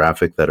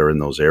demographic that are in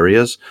those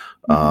areas,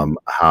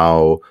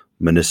 how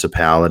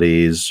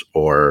municipalities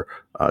or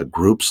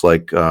groups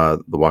like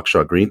the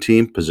Waukesha Green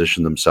Team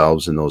position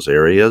themselves in those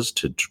areas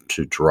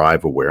to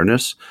drive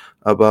awareness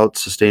about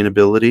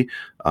sustainability.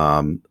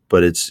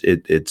 But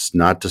it's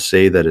not to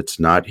say that it's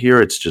not here.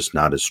 It's just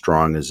not as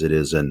strong as it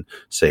is in,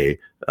 say,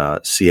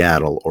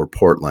 Seattle or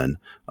Portland,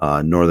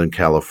 Northern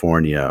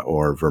California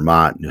or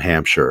Vermont, New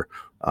Hampshire.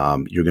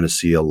 You're going to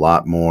see a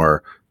lot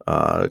more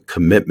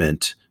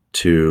commitment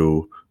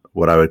to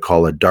what I would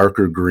call a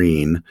darker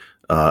green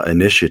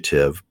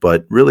initiative.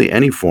 But really,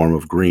 any form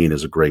of green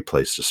is a great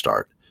place to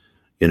start.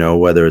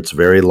 Whether it's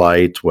very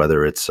light,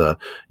 whether it's,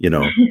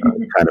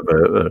 kind of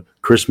a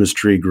Christmas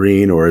tree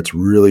green or it's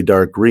really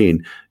dark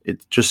green,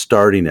 it's just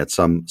starting at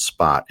some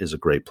spot is a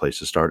great place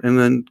to start, and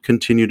then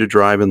continue to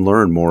drive and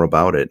learn more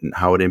about it and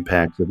how it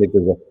impacts. I think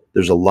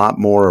there's a lot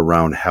more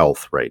around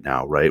health right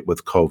now, right?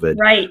 With COVID,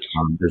 right.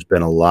 There's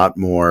been a lot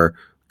more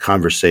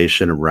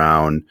conversation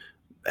around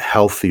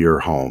healthier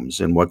homes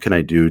and what can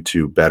I do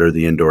to better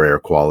the indoor air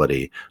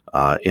quality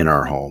in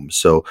our homes.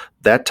 So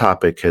that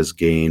topic has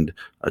gained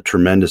a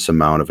tremendous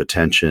amount of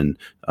attention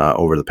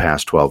over the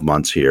past 12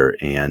 months here.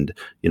 And,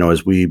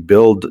 as we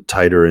build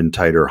tighter and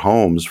tighter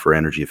homes for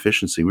energy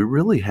efficiency, we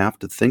really have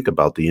to think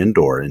about the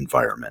indoor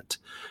environment.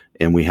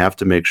 And we have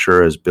to make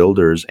sure as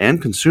builders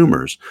and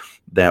consumers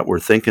that we're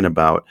thinking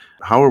about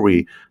how are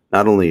we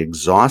not only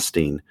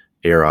exhausting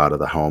air out of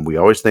the home. We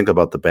always think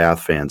about the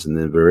bath fans, and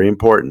they're very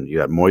important. You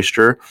got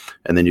moisture,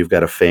 and then you've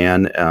got a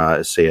fan,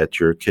 say at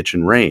your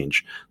kitchen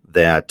range,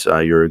 that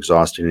you're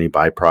exhausting any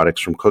byproducts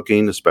from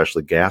cooking,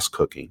 especially gas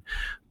cooking.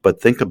 But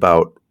think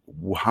about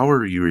how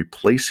are you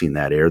replacing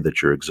that air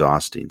that you're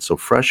exhausting? So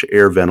fresh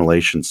air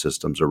ventilation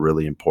systems are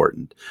really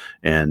important.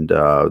 And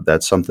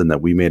that's something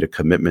that we made a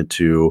commitment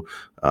to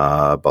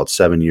about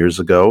 7 years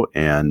ago.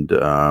 And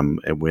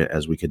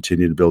as we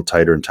continue to build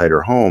tighter and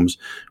tighter homes,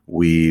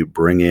 we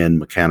bring in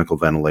mechanical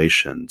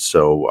ventilation.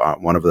 So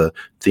one of the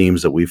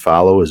themes that we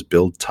follow is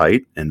build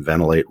tight and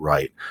ventilate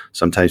right.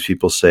 Sometimes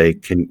people say,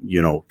 can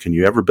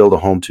you ever build a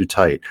home too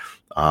tight?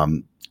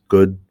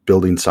 Good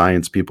building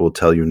science people will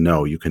tell you,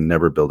 no, you can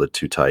never build it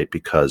too tight,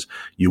 because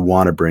you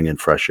want to bring in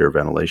fresh air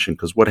ventilation.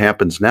 Because what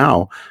happens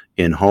now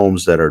in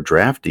homes that are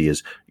drafty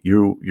is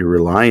you're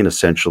relying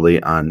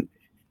essentially on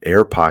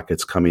air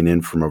pockets coming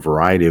in from a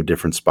variety of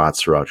different spots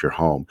throughout your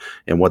home.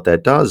 And what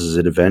that does is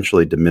it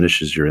eventually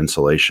diminishes your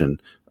insulation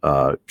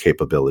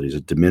capabilities.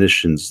 It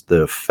diminishes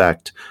the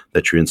effect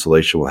that your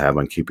insulation will have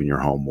on keeping your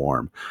home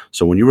warm.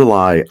 So when you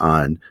rely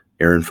on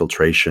air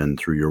infiltration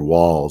through your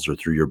walls or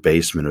through your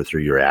basement or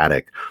through your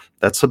attic,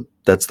 that's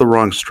the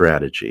wrong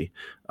strategy.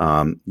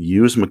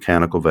 Use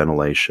mechanical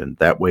ventilation.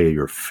 That way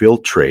you're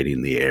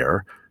filtrating the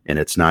air, and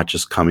it's not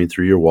just coming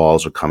through your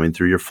walls or coming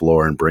through your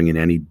floor and bringing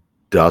any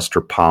dust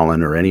or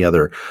pollen or any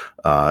other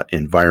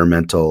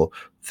environmental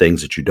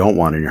things that you don't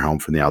want in your home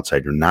from the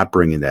outside. You're not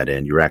bringing that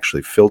in. You're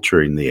actually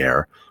filtering the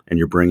air, and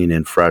you're bringing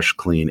in fresh,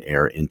 clean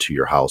air into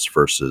your house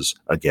versus,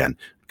 again,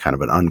 kind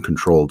of an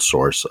uncontrolled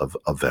source of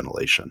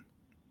ventilation.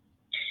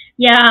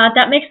 Yeah,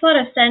 that makes a lot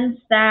of sense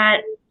that,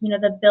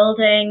 the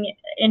building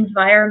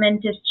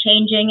environment is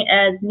changing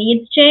as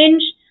needs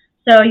change.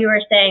 So you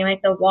were saying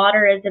like the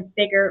water is a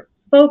bigger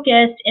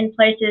focus in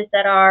places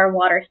that are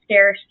water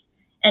scarce,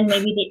 and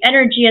maybe the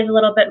energy is a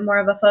little bit more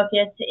of a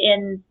focus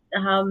in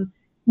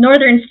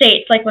northern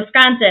states like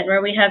Wisconsin,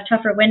 where we have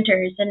tougher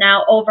winters. And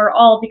now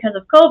overall, because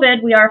of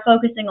COVID, we are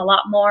focusing a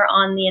lot more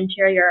on the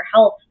interior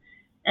health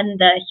and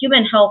the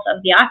human health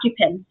of the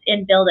occupants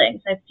in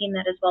buildings. I've seen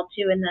that as well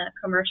too in the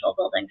commercial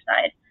building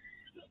side.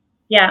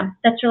 Yeah,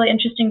 that's really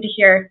interesting to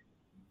hear.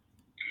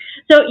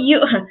 So you,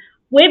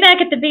 way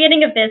back at the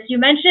beginning of this, you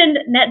mentioned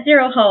net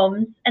zero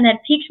homes, and that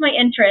piqued my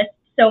interest.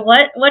 So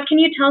what can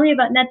you tell me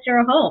about net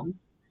zero homes?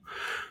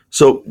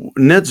 So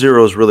net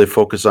zero is really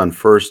focused on,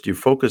 first, you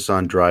focus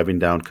on driving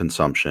down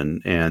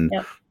consumption. And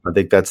yep. I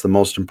think that's the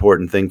most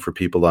important thing for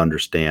people to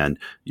understand.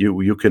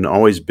 You can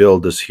always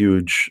build this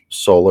huge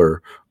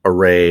solar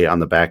array on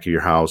the back of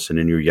your house and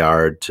in your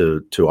yard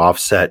to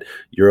offset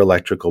your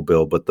electrical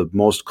bill. But the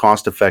most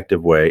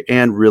cost-effective way,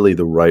 and really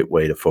the right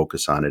way to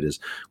focus on it,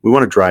 is we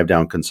want to drive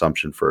down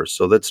consumption first.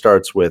 So that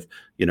starts with,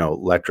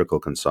 electrical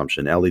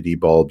consumption. LED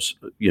bulbs,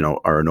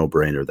 are a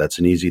no-brainer. That's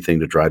an easy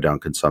thing to drive down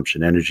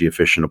consumption. Energy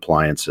efficient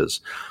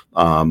appliances.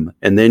 And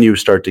then you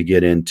start to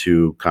get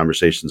into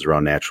conversations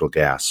around natural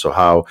gas.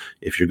 So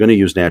if you're going to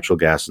use natural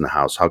gas in the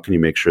house, how can you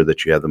make sure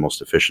that you have the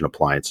most efficient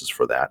appliances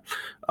for that?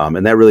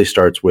 And that really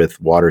starts with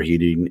water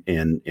heating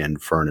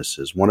and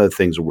furnaces. One of the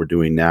things that we're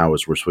doing now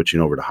is we're switching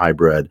over to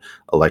hybrid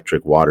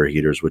electric water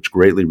heaters, which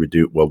greatly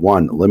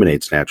one,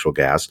 eliminates natural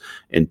gas,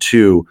 and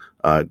two,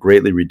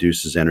 greatly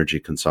reduces energy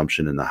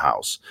consumption in the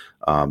house.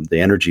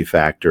 The energy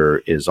factor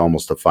is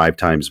almost a 5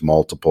 times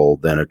multiple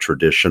than a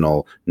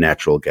traditional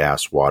natural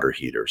gas water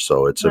heater.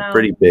 So it's a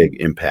pretty big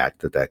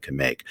impact that can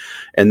make.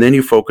 And then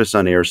you focus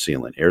on air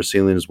sealing. Air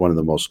sealing is one of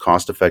the most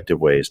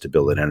cost-effective ways to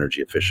build an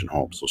energy-efficient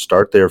home. So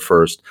start there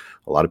first.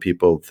 A lot of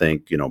people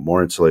think,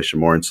 more insulation.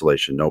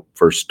 No,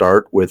 first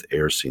start with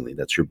air sealing.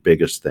 That's your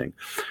biggest thing.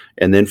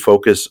 And then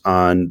focus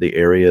on the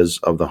areas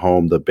of the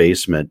home. The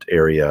basement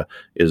area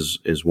is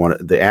one.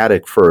 The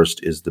attic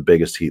first is the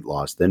biggest heat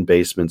loss. Then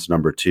basement's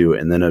number 2.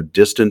 And then a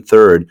distant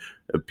third.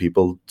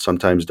 People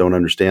sometimes don't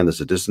understand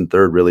this. A distant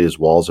third really is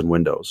walls and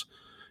windows.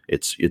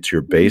 It's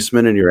your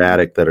basement and your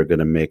attic that are going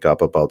to make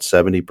up about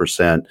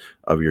 70%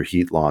 of your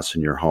heat loss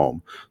in your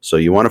home. So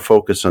you want to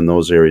focus on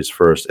those areas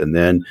first. And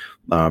then,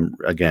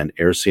 again,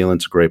 air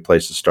sealant's a great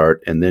place to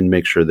start. And then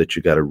make sure that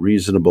you got a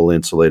reasonable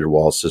insulated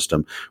wall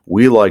system.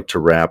 We like to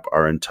wrap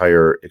our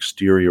entire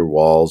exterior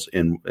walls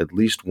in at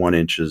least 1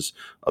 inch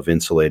of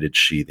insulated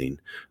sheathing.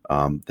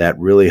 That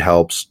really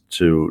helps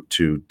to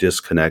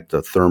disconnect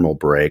the thermal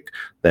break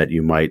that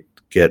you might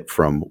get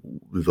from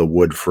the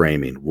wood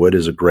framing. Wood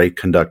is a great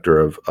conductor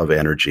of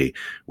energy.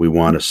 We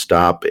want to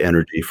stop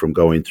energy from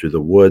going through the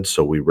wood,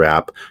 so we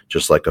wrap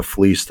just like a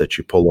fleece that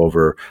you pull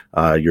over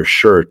your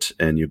shirt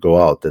and you go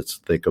out.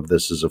 Think of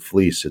this as a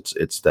fleece.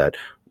 It's that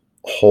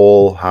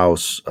whole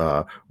house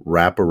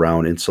wrap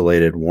around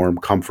insulated warm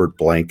comfort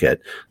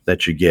blanket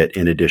that you get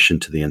in addition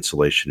to the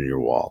insulation in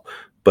your wall.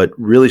 But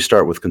really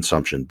start with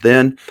consumption.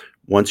 Then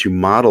once you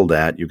model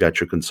that, you got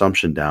your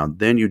consumption down,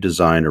 then you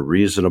design a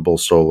reasonable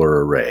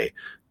solar array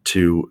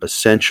to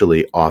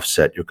essentially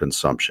offset your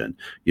consumption.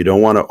 You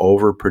don't want to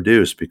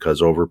overproduce,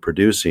 because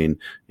overproducing,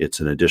 it's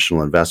an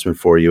additional investment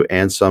for you,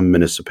 and some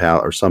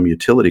some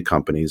utility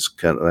companies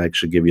can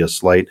actually give you a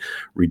slight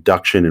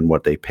reduction in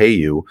what they pay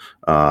you.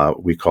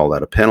 We call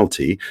that a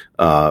penalty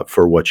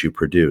for what you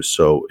produce.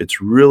 So it's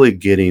really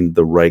getting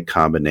the right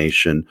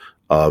combination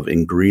of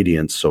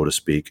ingredients, so to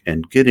speak,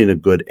 and getting a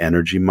good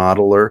energy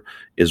modeler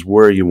is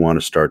where you want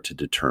to start to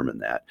determine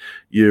that.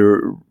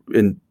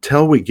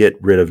 Until we get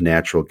rid of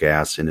natural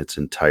gas in its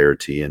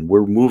entirety, and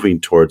we're moving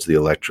towards the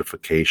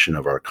electrification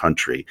of our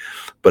country,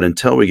 but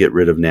until we get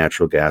rid of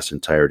natural gas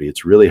entirety,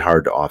 it's really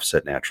hard to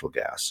offset natural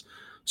gas.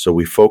 So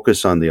we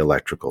focus on the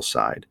electrical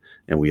side,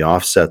 and we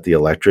offset the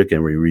electric,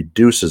 and we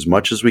reduce as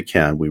much as we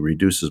can.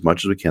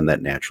 That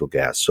natural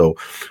gas. So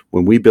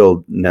when we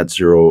build net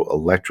zero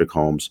electric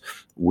homes,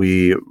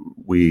 we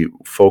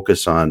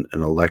focus on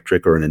an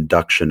electric or an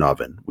induction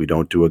oven. We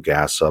don't do a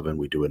gas oven.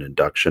 We do an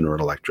induction or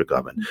an electric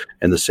oven.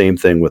 And the same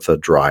thing with a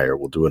dryer.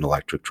 We'll do an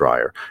electric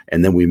dryer.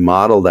 And then we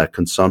model that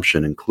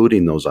consumption,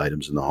 including those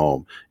items in the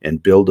home,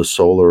 and build a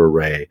solar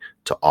array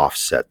to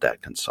offset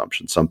that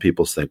consumption. Some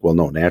people think, well,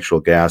 no,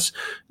 natural gas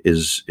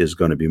is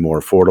going to be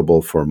more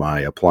affordable for my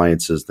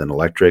appliances than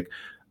electric.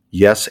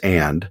 Yes,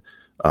 and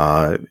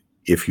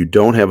if you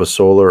don't have a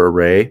solar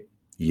array,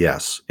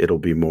 yes, it'll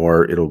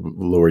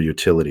lower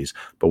utilities.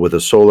 But with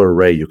a solar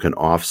array, you can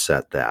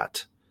offset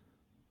that,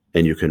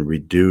 and you can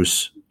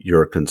reduce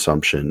your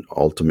consumption,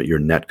 your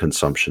net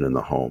consumption in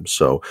the home.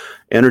 So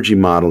energy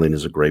modeling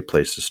is a great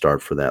place to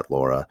start for that,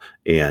 Laura.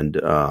 And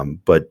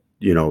but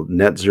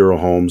net zero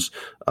homes,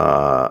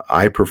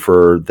 I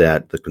prefer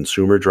that the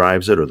consumer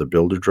drives it or the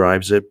builder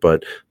drives it,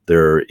 but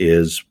there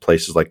is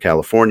places like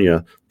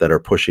California that are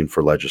pushing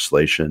for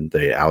legislation.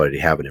 They already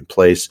have it in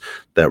place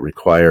that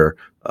require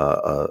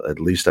at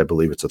least, I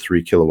believe it's a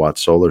 3 kilowatt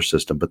solar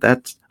system, but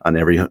that's on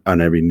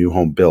every new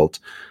home built.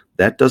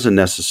 That doesn't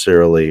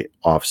necessarily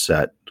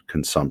offset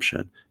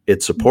consumption.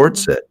 It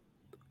supports it,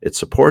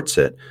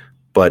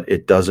 but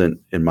it doesn't,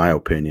 in my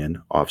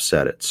opinion,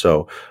 offset it.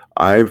 So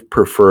I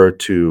prefer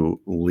to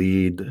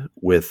lead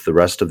with the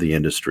rest of the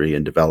industry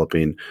in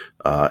developing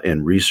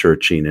and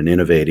researching and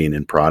innovating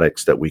in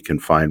products that we can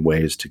find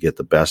ways to get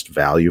the best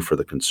value for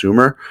the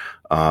consumer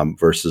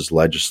versus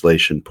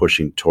legislation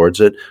pushing towards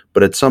it.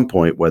 But at some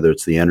point, whether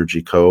it's the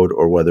energy code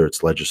or whether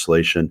it's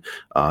legislation,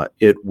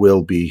 it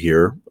will be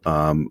here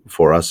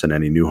for us, and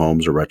any new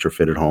homes or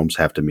retrofitted homes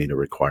have to meet a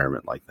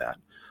requirement like that.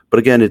 But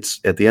again, it's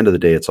at the end of the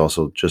day, it's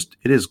also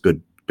it is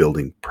good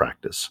building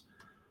practice.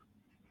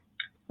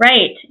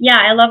 Right. Yeah,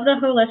 I love the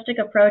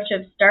holistic approach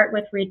of start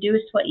with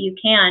reduce what you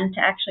can to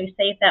actually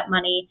save that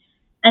money,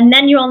 and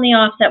then you only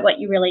offset what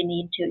you really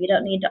need to. You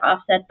don't need to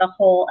offset the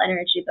whole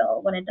energy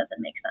bill when it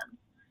doesn't make sense.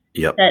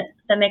 Yep.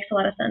 That makes a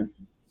lot of sense.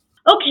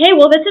 Okay,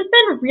 well, this has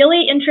been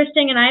really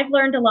interesting, and I've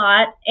learned a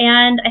lot.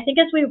 And I think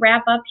as we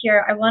wrap up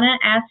here, I want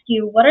to ask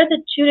you, what are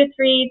the 2 to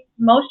 3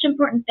 most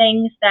important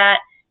things that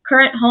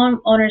current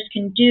homeowners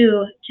can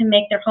do to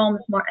make their homes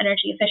more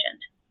energy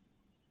efficient?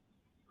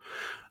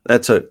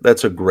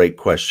 That's a great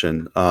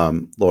question,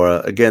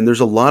 Laura. Again, there's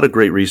a lot of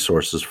great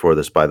resources for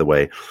this, by the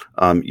way.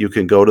 You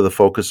can go to the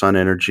Focus on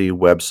Energy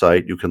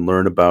website. You can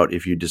learn about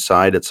if you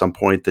decide at some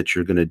point that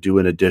you're going to do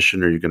an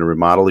addition or you're going to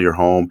remodel your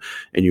home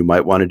and you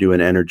might want to do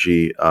an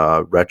energy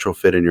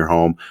retrofit in your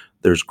home.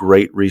 There's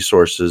great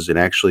resources, and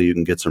actually you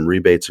can get some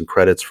rebates and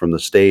credits from the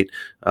state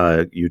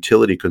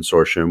utility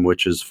consortium,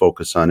 which is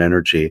Focus on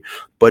Energy.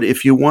 But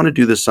if you want to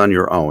do this on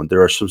your own,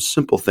 there are some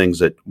simple things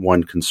that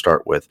one can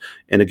start with.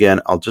 And again,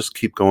 I'll just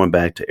keep going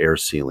back to air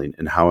sealing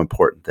and how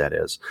important that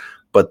is.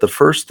 But the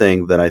first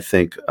thing that I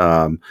think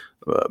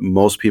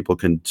most people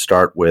can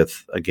start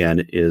with,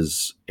 again,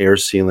 is air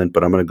sealant,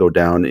 but I'm going to go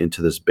down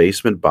into this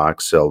basement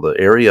box cell, the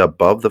area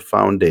above the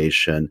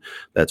foundation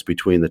that's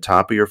between the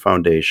top of your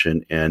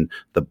foundation and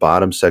the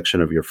bottom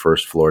section of your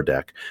first floor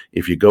deck.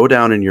 If you go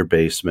down in your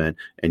basement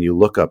and you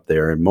look up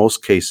there, in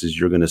most cases,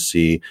 you're going to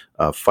see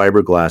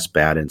fiberglass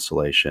bat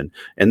insulation.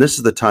 And this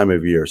is the time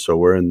of year, so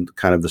we're in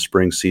kind of the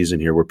spring season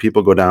here where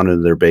people go down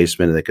into their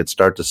basement and they could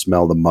start to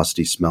smell the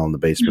musty smell in the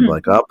basement,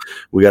 like, oh,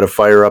 we got to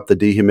fire up the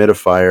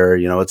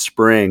dehumidifier, it's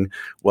spring.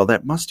 Well,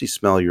 that musty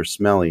smell you're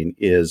smelling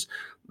is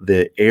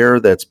the air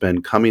that's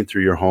been coming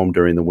through your home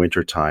during the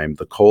winter time.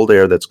 The cold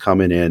air that's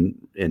coming in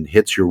and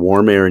hits your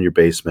warm air in your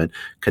basement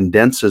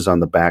condenses on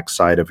the back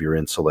side of your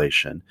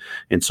insulation.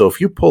 And so if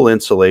you pull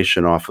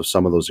insulation off of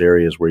some of those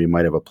areas where you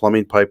might have a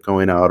plumbing pipe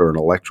going out or an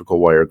electrical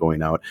wire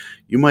going out,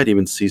 you might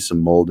even see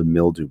some mold and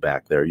mildew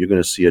back there. You're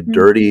going to see a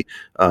dirty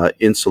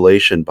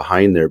insulation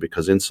behind there,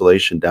 because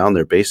insulation down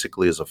there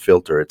basically is a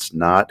filter.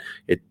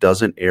 It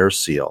doesn't air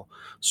seal.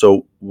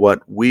 So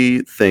what we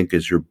think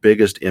is your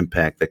biggest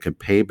impact that can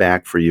pay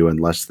back for you in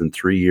less than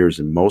 3 years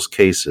in most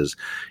cases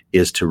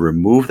is to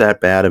remove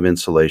that bat of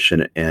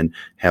insulation and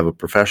have a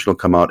professional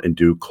come out and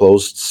do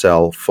closed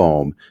cell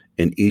foam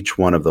in each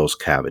one of those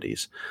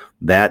cavities.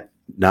 That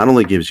not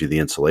only gives you the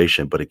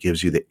insulation, but it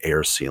gives you the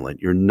air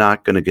sealant. You're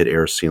not going to get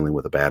air sealing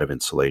with a bat of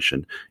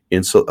insulation.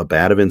 A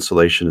bat of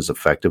insulation is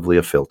effectively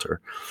a filter.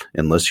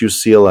 Unless you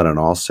seal it on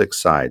all 6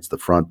 sides, the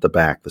front, the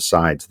back, the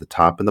sides, the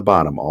top, and the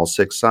bottom, all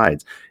 6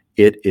 sides,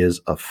 it is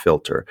a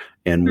filter.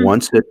 And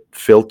once it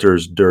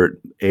filters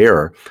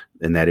air,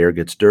 and that air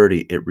gets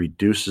dirty, it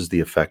reduces the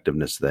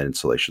effectiveness of that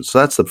insulation. So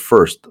that's the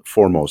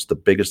foremost, the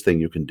biggest thing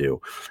you can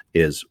do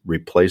is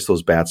replace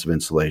those bats of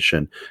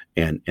insulation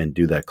and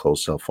do that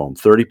closed cell foam.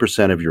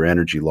 30% of your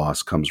energy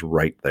loss comes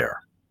right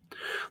there.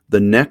 The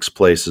next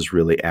place is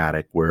really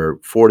attic, where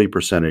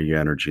 40% of your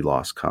energy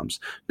loss comes.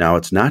 Now,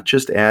 it's not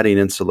just adding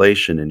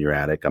insulation in your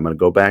attic. I'm going to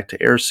go back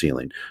to air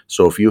sealing.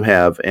 So if you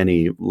have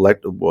any,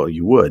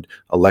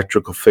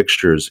 electrical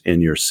fixtures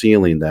in your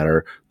ceiling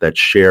that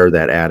share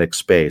that attic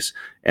space,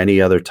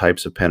 any other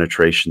types of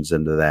penetrations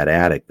into that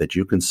attic that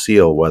you can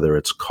seal, whether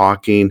it's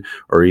caulking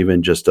or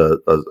even just a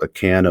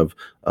can of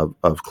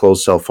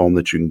closed cell foam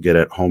that you can get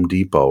at Home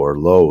Depot or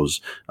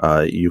Lowe's,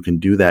 you can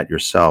do that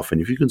yourself.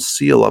 And if you can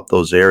seal up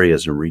those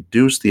areas and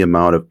reduce the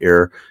amount of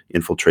air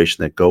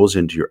infiltration that goes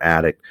into your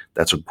attic,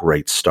 that's a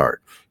great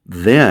start.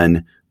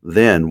 Then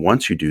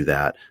once you do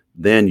that,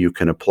 then you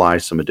can apply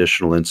some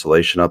additional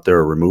insulation up there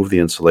or remove the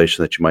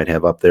insulation that you might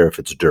have up there. If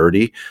it's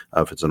dirty,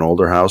 if it's an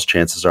older house,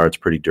 chances are it's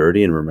pretty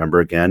dirty. And remember,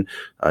 again,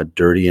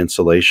 dirty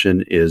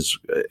insulation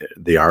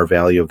the R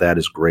value of that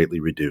is greatly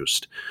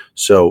reduced.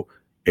 So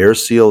air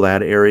seal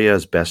that area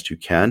as best you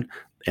can,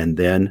 and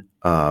then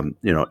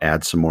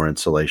add some more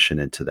insulation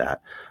into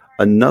that.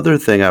 Another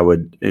thing I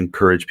would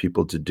encourage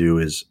people to do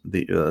is,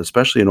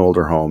 especially in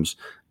older homes,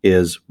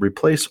 is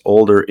replace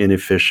older,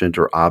 inefficient,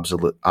 or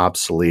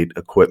obsolete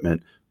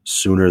equipment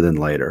sooner than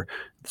later.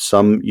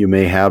 You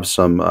may have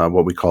some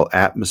what we call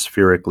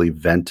atmospherically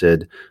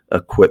vented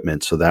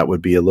equipment. So that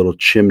would be a little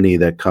chimney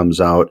that comes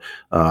out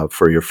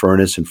for your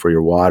furnace and for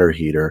your water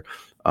heater.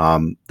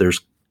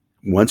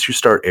 Once you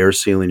start air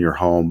sealing your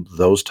home,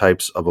 those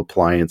types of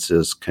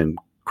appliances can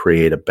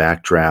create a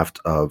backdraft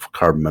of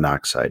carbon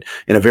monoxide.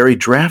 In a very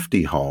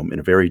drafty home,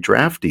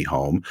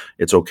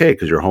 it's okay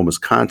because your home is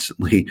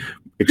constantly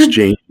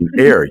exchanging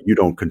air. You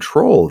don't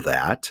control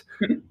that,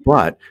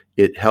 but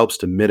it helps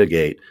to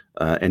mitigate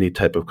any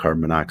type of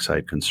carbon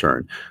monoxide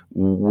concern.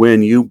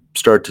 When you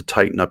start to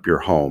tighten up your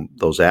home,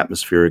 those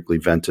atmospherically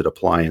vented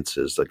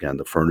appliances, again,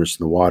 the furnace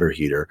and the water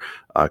heater,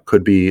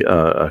 could be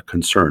a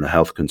concern, a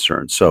health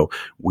concern. So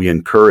we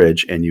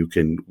encourage, and you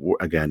can,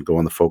 again, go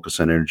on the Focus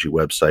on Energy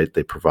website.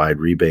 They provide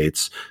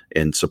rebates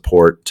and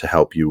support to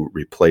help you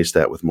replace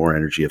that with more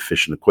energy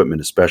efficient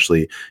equipment,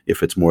 especially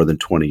if it's more than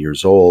 20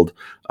 years old.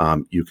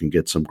 You can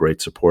get some great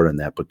support on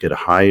that, but get a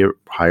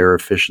higher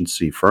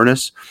efficiency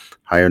furnace,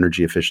 higher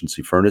energy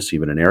efficiency furnace,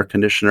 even an air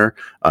conditioner.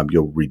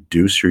 You'll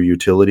reduce your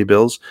utility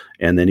bills,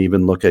 and then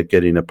even look at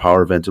getting a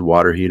power vented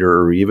water heater,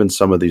 or even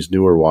some of these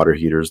newer water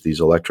heaters, these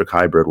electric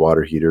hybrid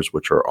water heaters,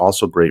 which are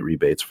also great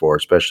rebates for,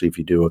 especially if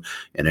you do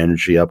an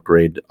energy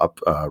upgrade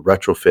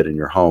retrofit in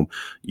your home.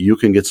 You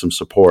can get some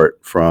support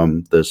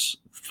from this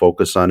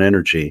Focus on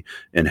Energy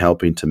in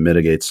helping to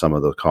mitigate some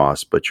of the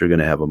costs, but you're going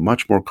to have a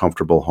much more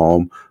comfortable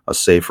home, a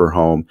safer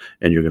home,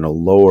 and you're going to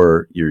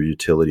lower your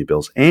utility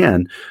bills.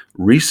 And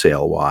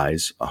resale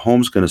wise, a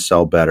home's going to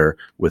sell better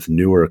with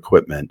newer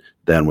equipment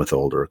than with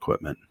older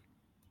equipment.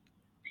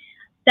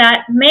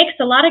 That makes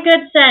a lot of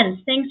good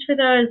sense. Thanks for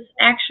those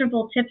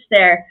actionable tips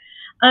there.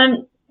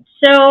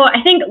 So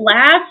I think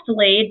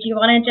lastly, do you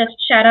want to just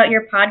shout out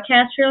your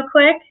podcast real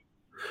quick?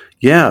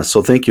 Yeah,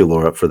 so thank you,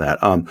 Laura, for that.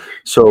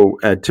 So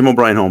at Tim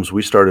O'Brien Homes,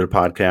 we started a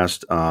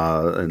podcast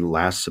in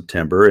last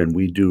September, and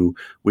we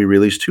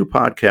release 2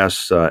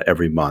 podcasts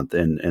every month,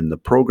 and the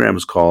program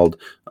is called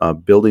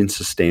Building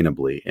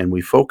Sustainably, and we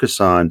focus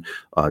on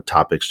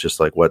topics just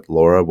like what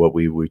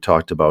we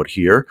talked about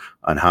here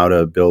on how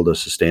to build a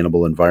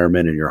sustainable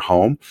environment in your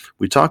home.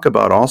 We talk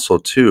about also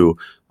too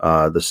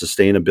the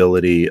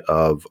sustainability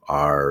of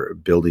our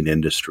building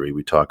industry.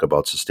 We talk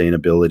about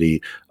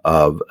sustainability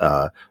of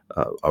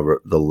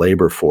the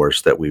labor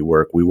force that we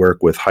work. We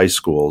work with high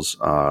schools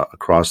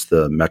across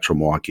the Metro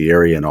Milwaukee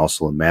area and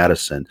also in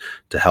Madison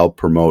to help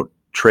promote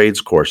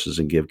trades courses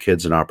and give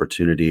kids an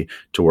opportunity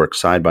to work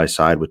side by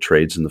side with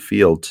trades in the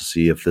field to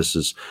see if this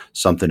is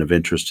something of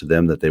interest to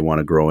them that they want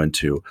to grow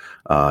into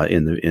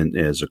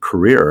as a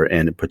career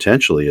and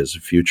potentially as a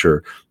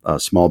future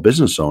small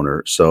business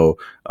owner. So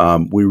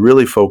we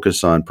really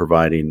focus on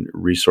providing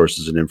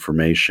resources and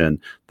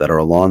information that are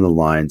along the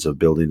lines of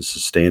building a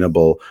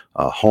sustainable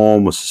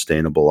home, a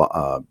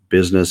sustainable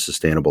business,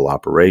 sustainable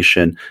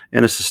operation,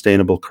 and a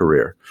sustainable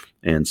career.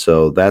 And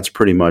so that's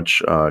pretty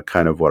much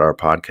kind of what our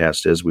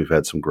podcast is. We've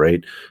had some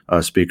great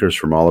speakers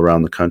from all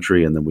around the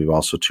country, and then we've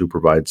also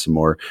provide some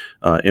more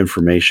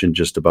information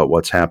just about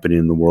what's happening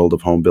in the world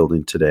of home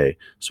building today.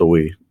 So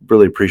we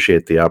really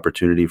appreciate the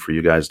opportunity for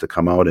you guys to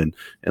come out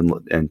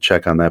and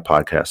check on that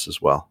podcast as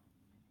well.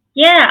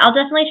 Yeah, I'll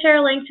definitely share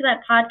a link to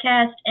that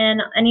podcast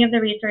and any of the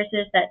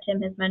resources that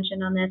Tim has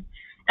mentioned on this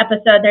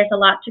episode. There's a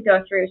lot to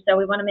go through, so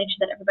we want to make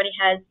sure that everybody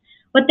has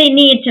what they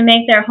need to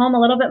make their home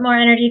a little bit more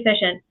energy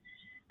efficient.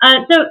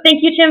 So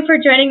thank you, Tim, for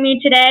joining me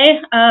today.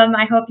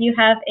 I hope you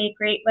have a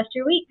great rest of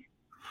your week.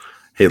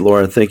 Hey,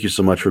 Laura, thank you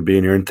so much for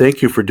being here. And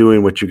thank you for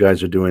doing what you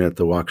guys are doing at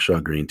the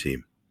Waukesha Green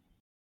Team.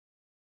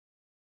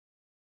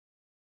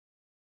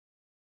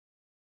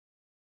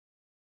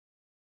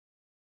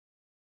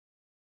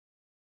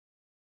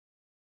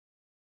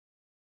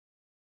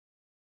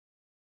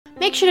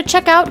 Make sure to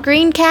check out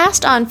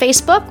Greencast on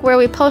Facebook, where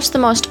we post the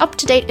most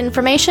up-to-date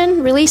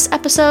information, release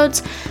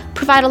episodes,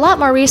 provide a lot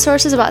more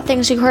resources about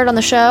things you heard on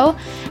the show,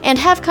 and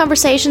have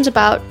conversations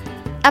about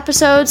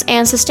episodes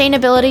and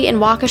sustainability in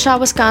Waukesha,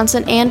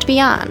 Wisconsin, and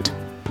beyond.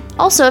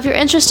 Also, if you're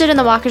interested in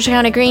the Waukesha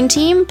County Green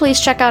Team,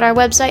 please check out our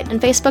website and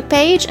Facebook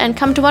page and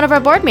come to one of our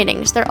board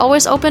meetings. They're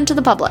always open to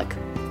the public.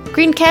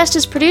 Greencast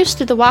is produced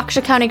through the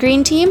Waukesha County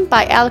Green Team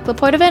by Alec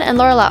Lepoitovan and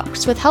Laura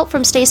Laux, with help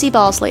from Stacey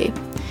Balsley.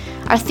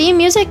 Our theme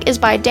music is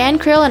by Dan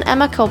Krill and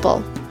Emma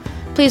Kopel.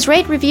 Please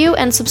rate, review,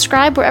 and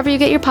subscribe wherever you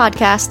get your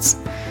podcasts.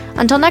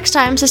 Until next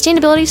time,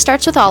 sustainability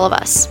starts with all of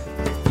us.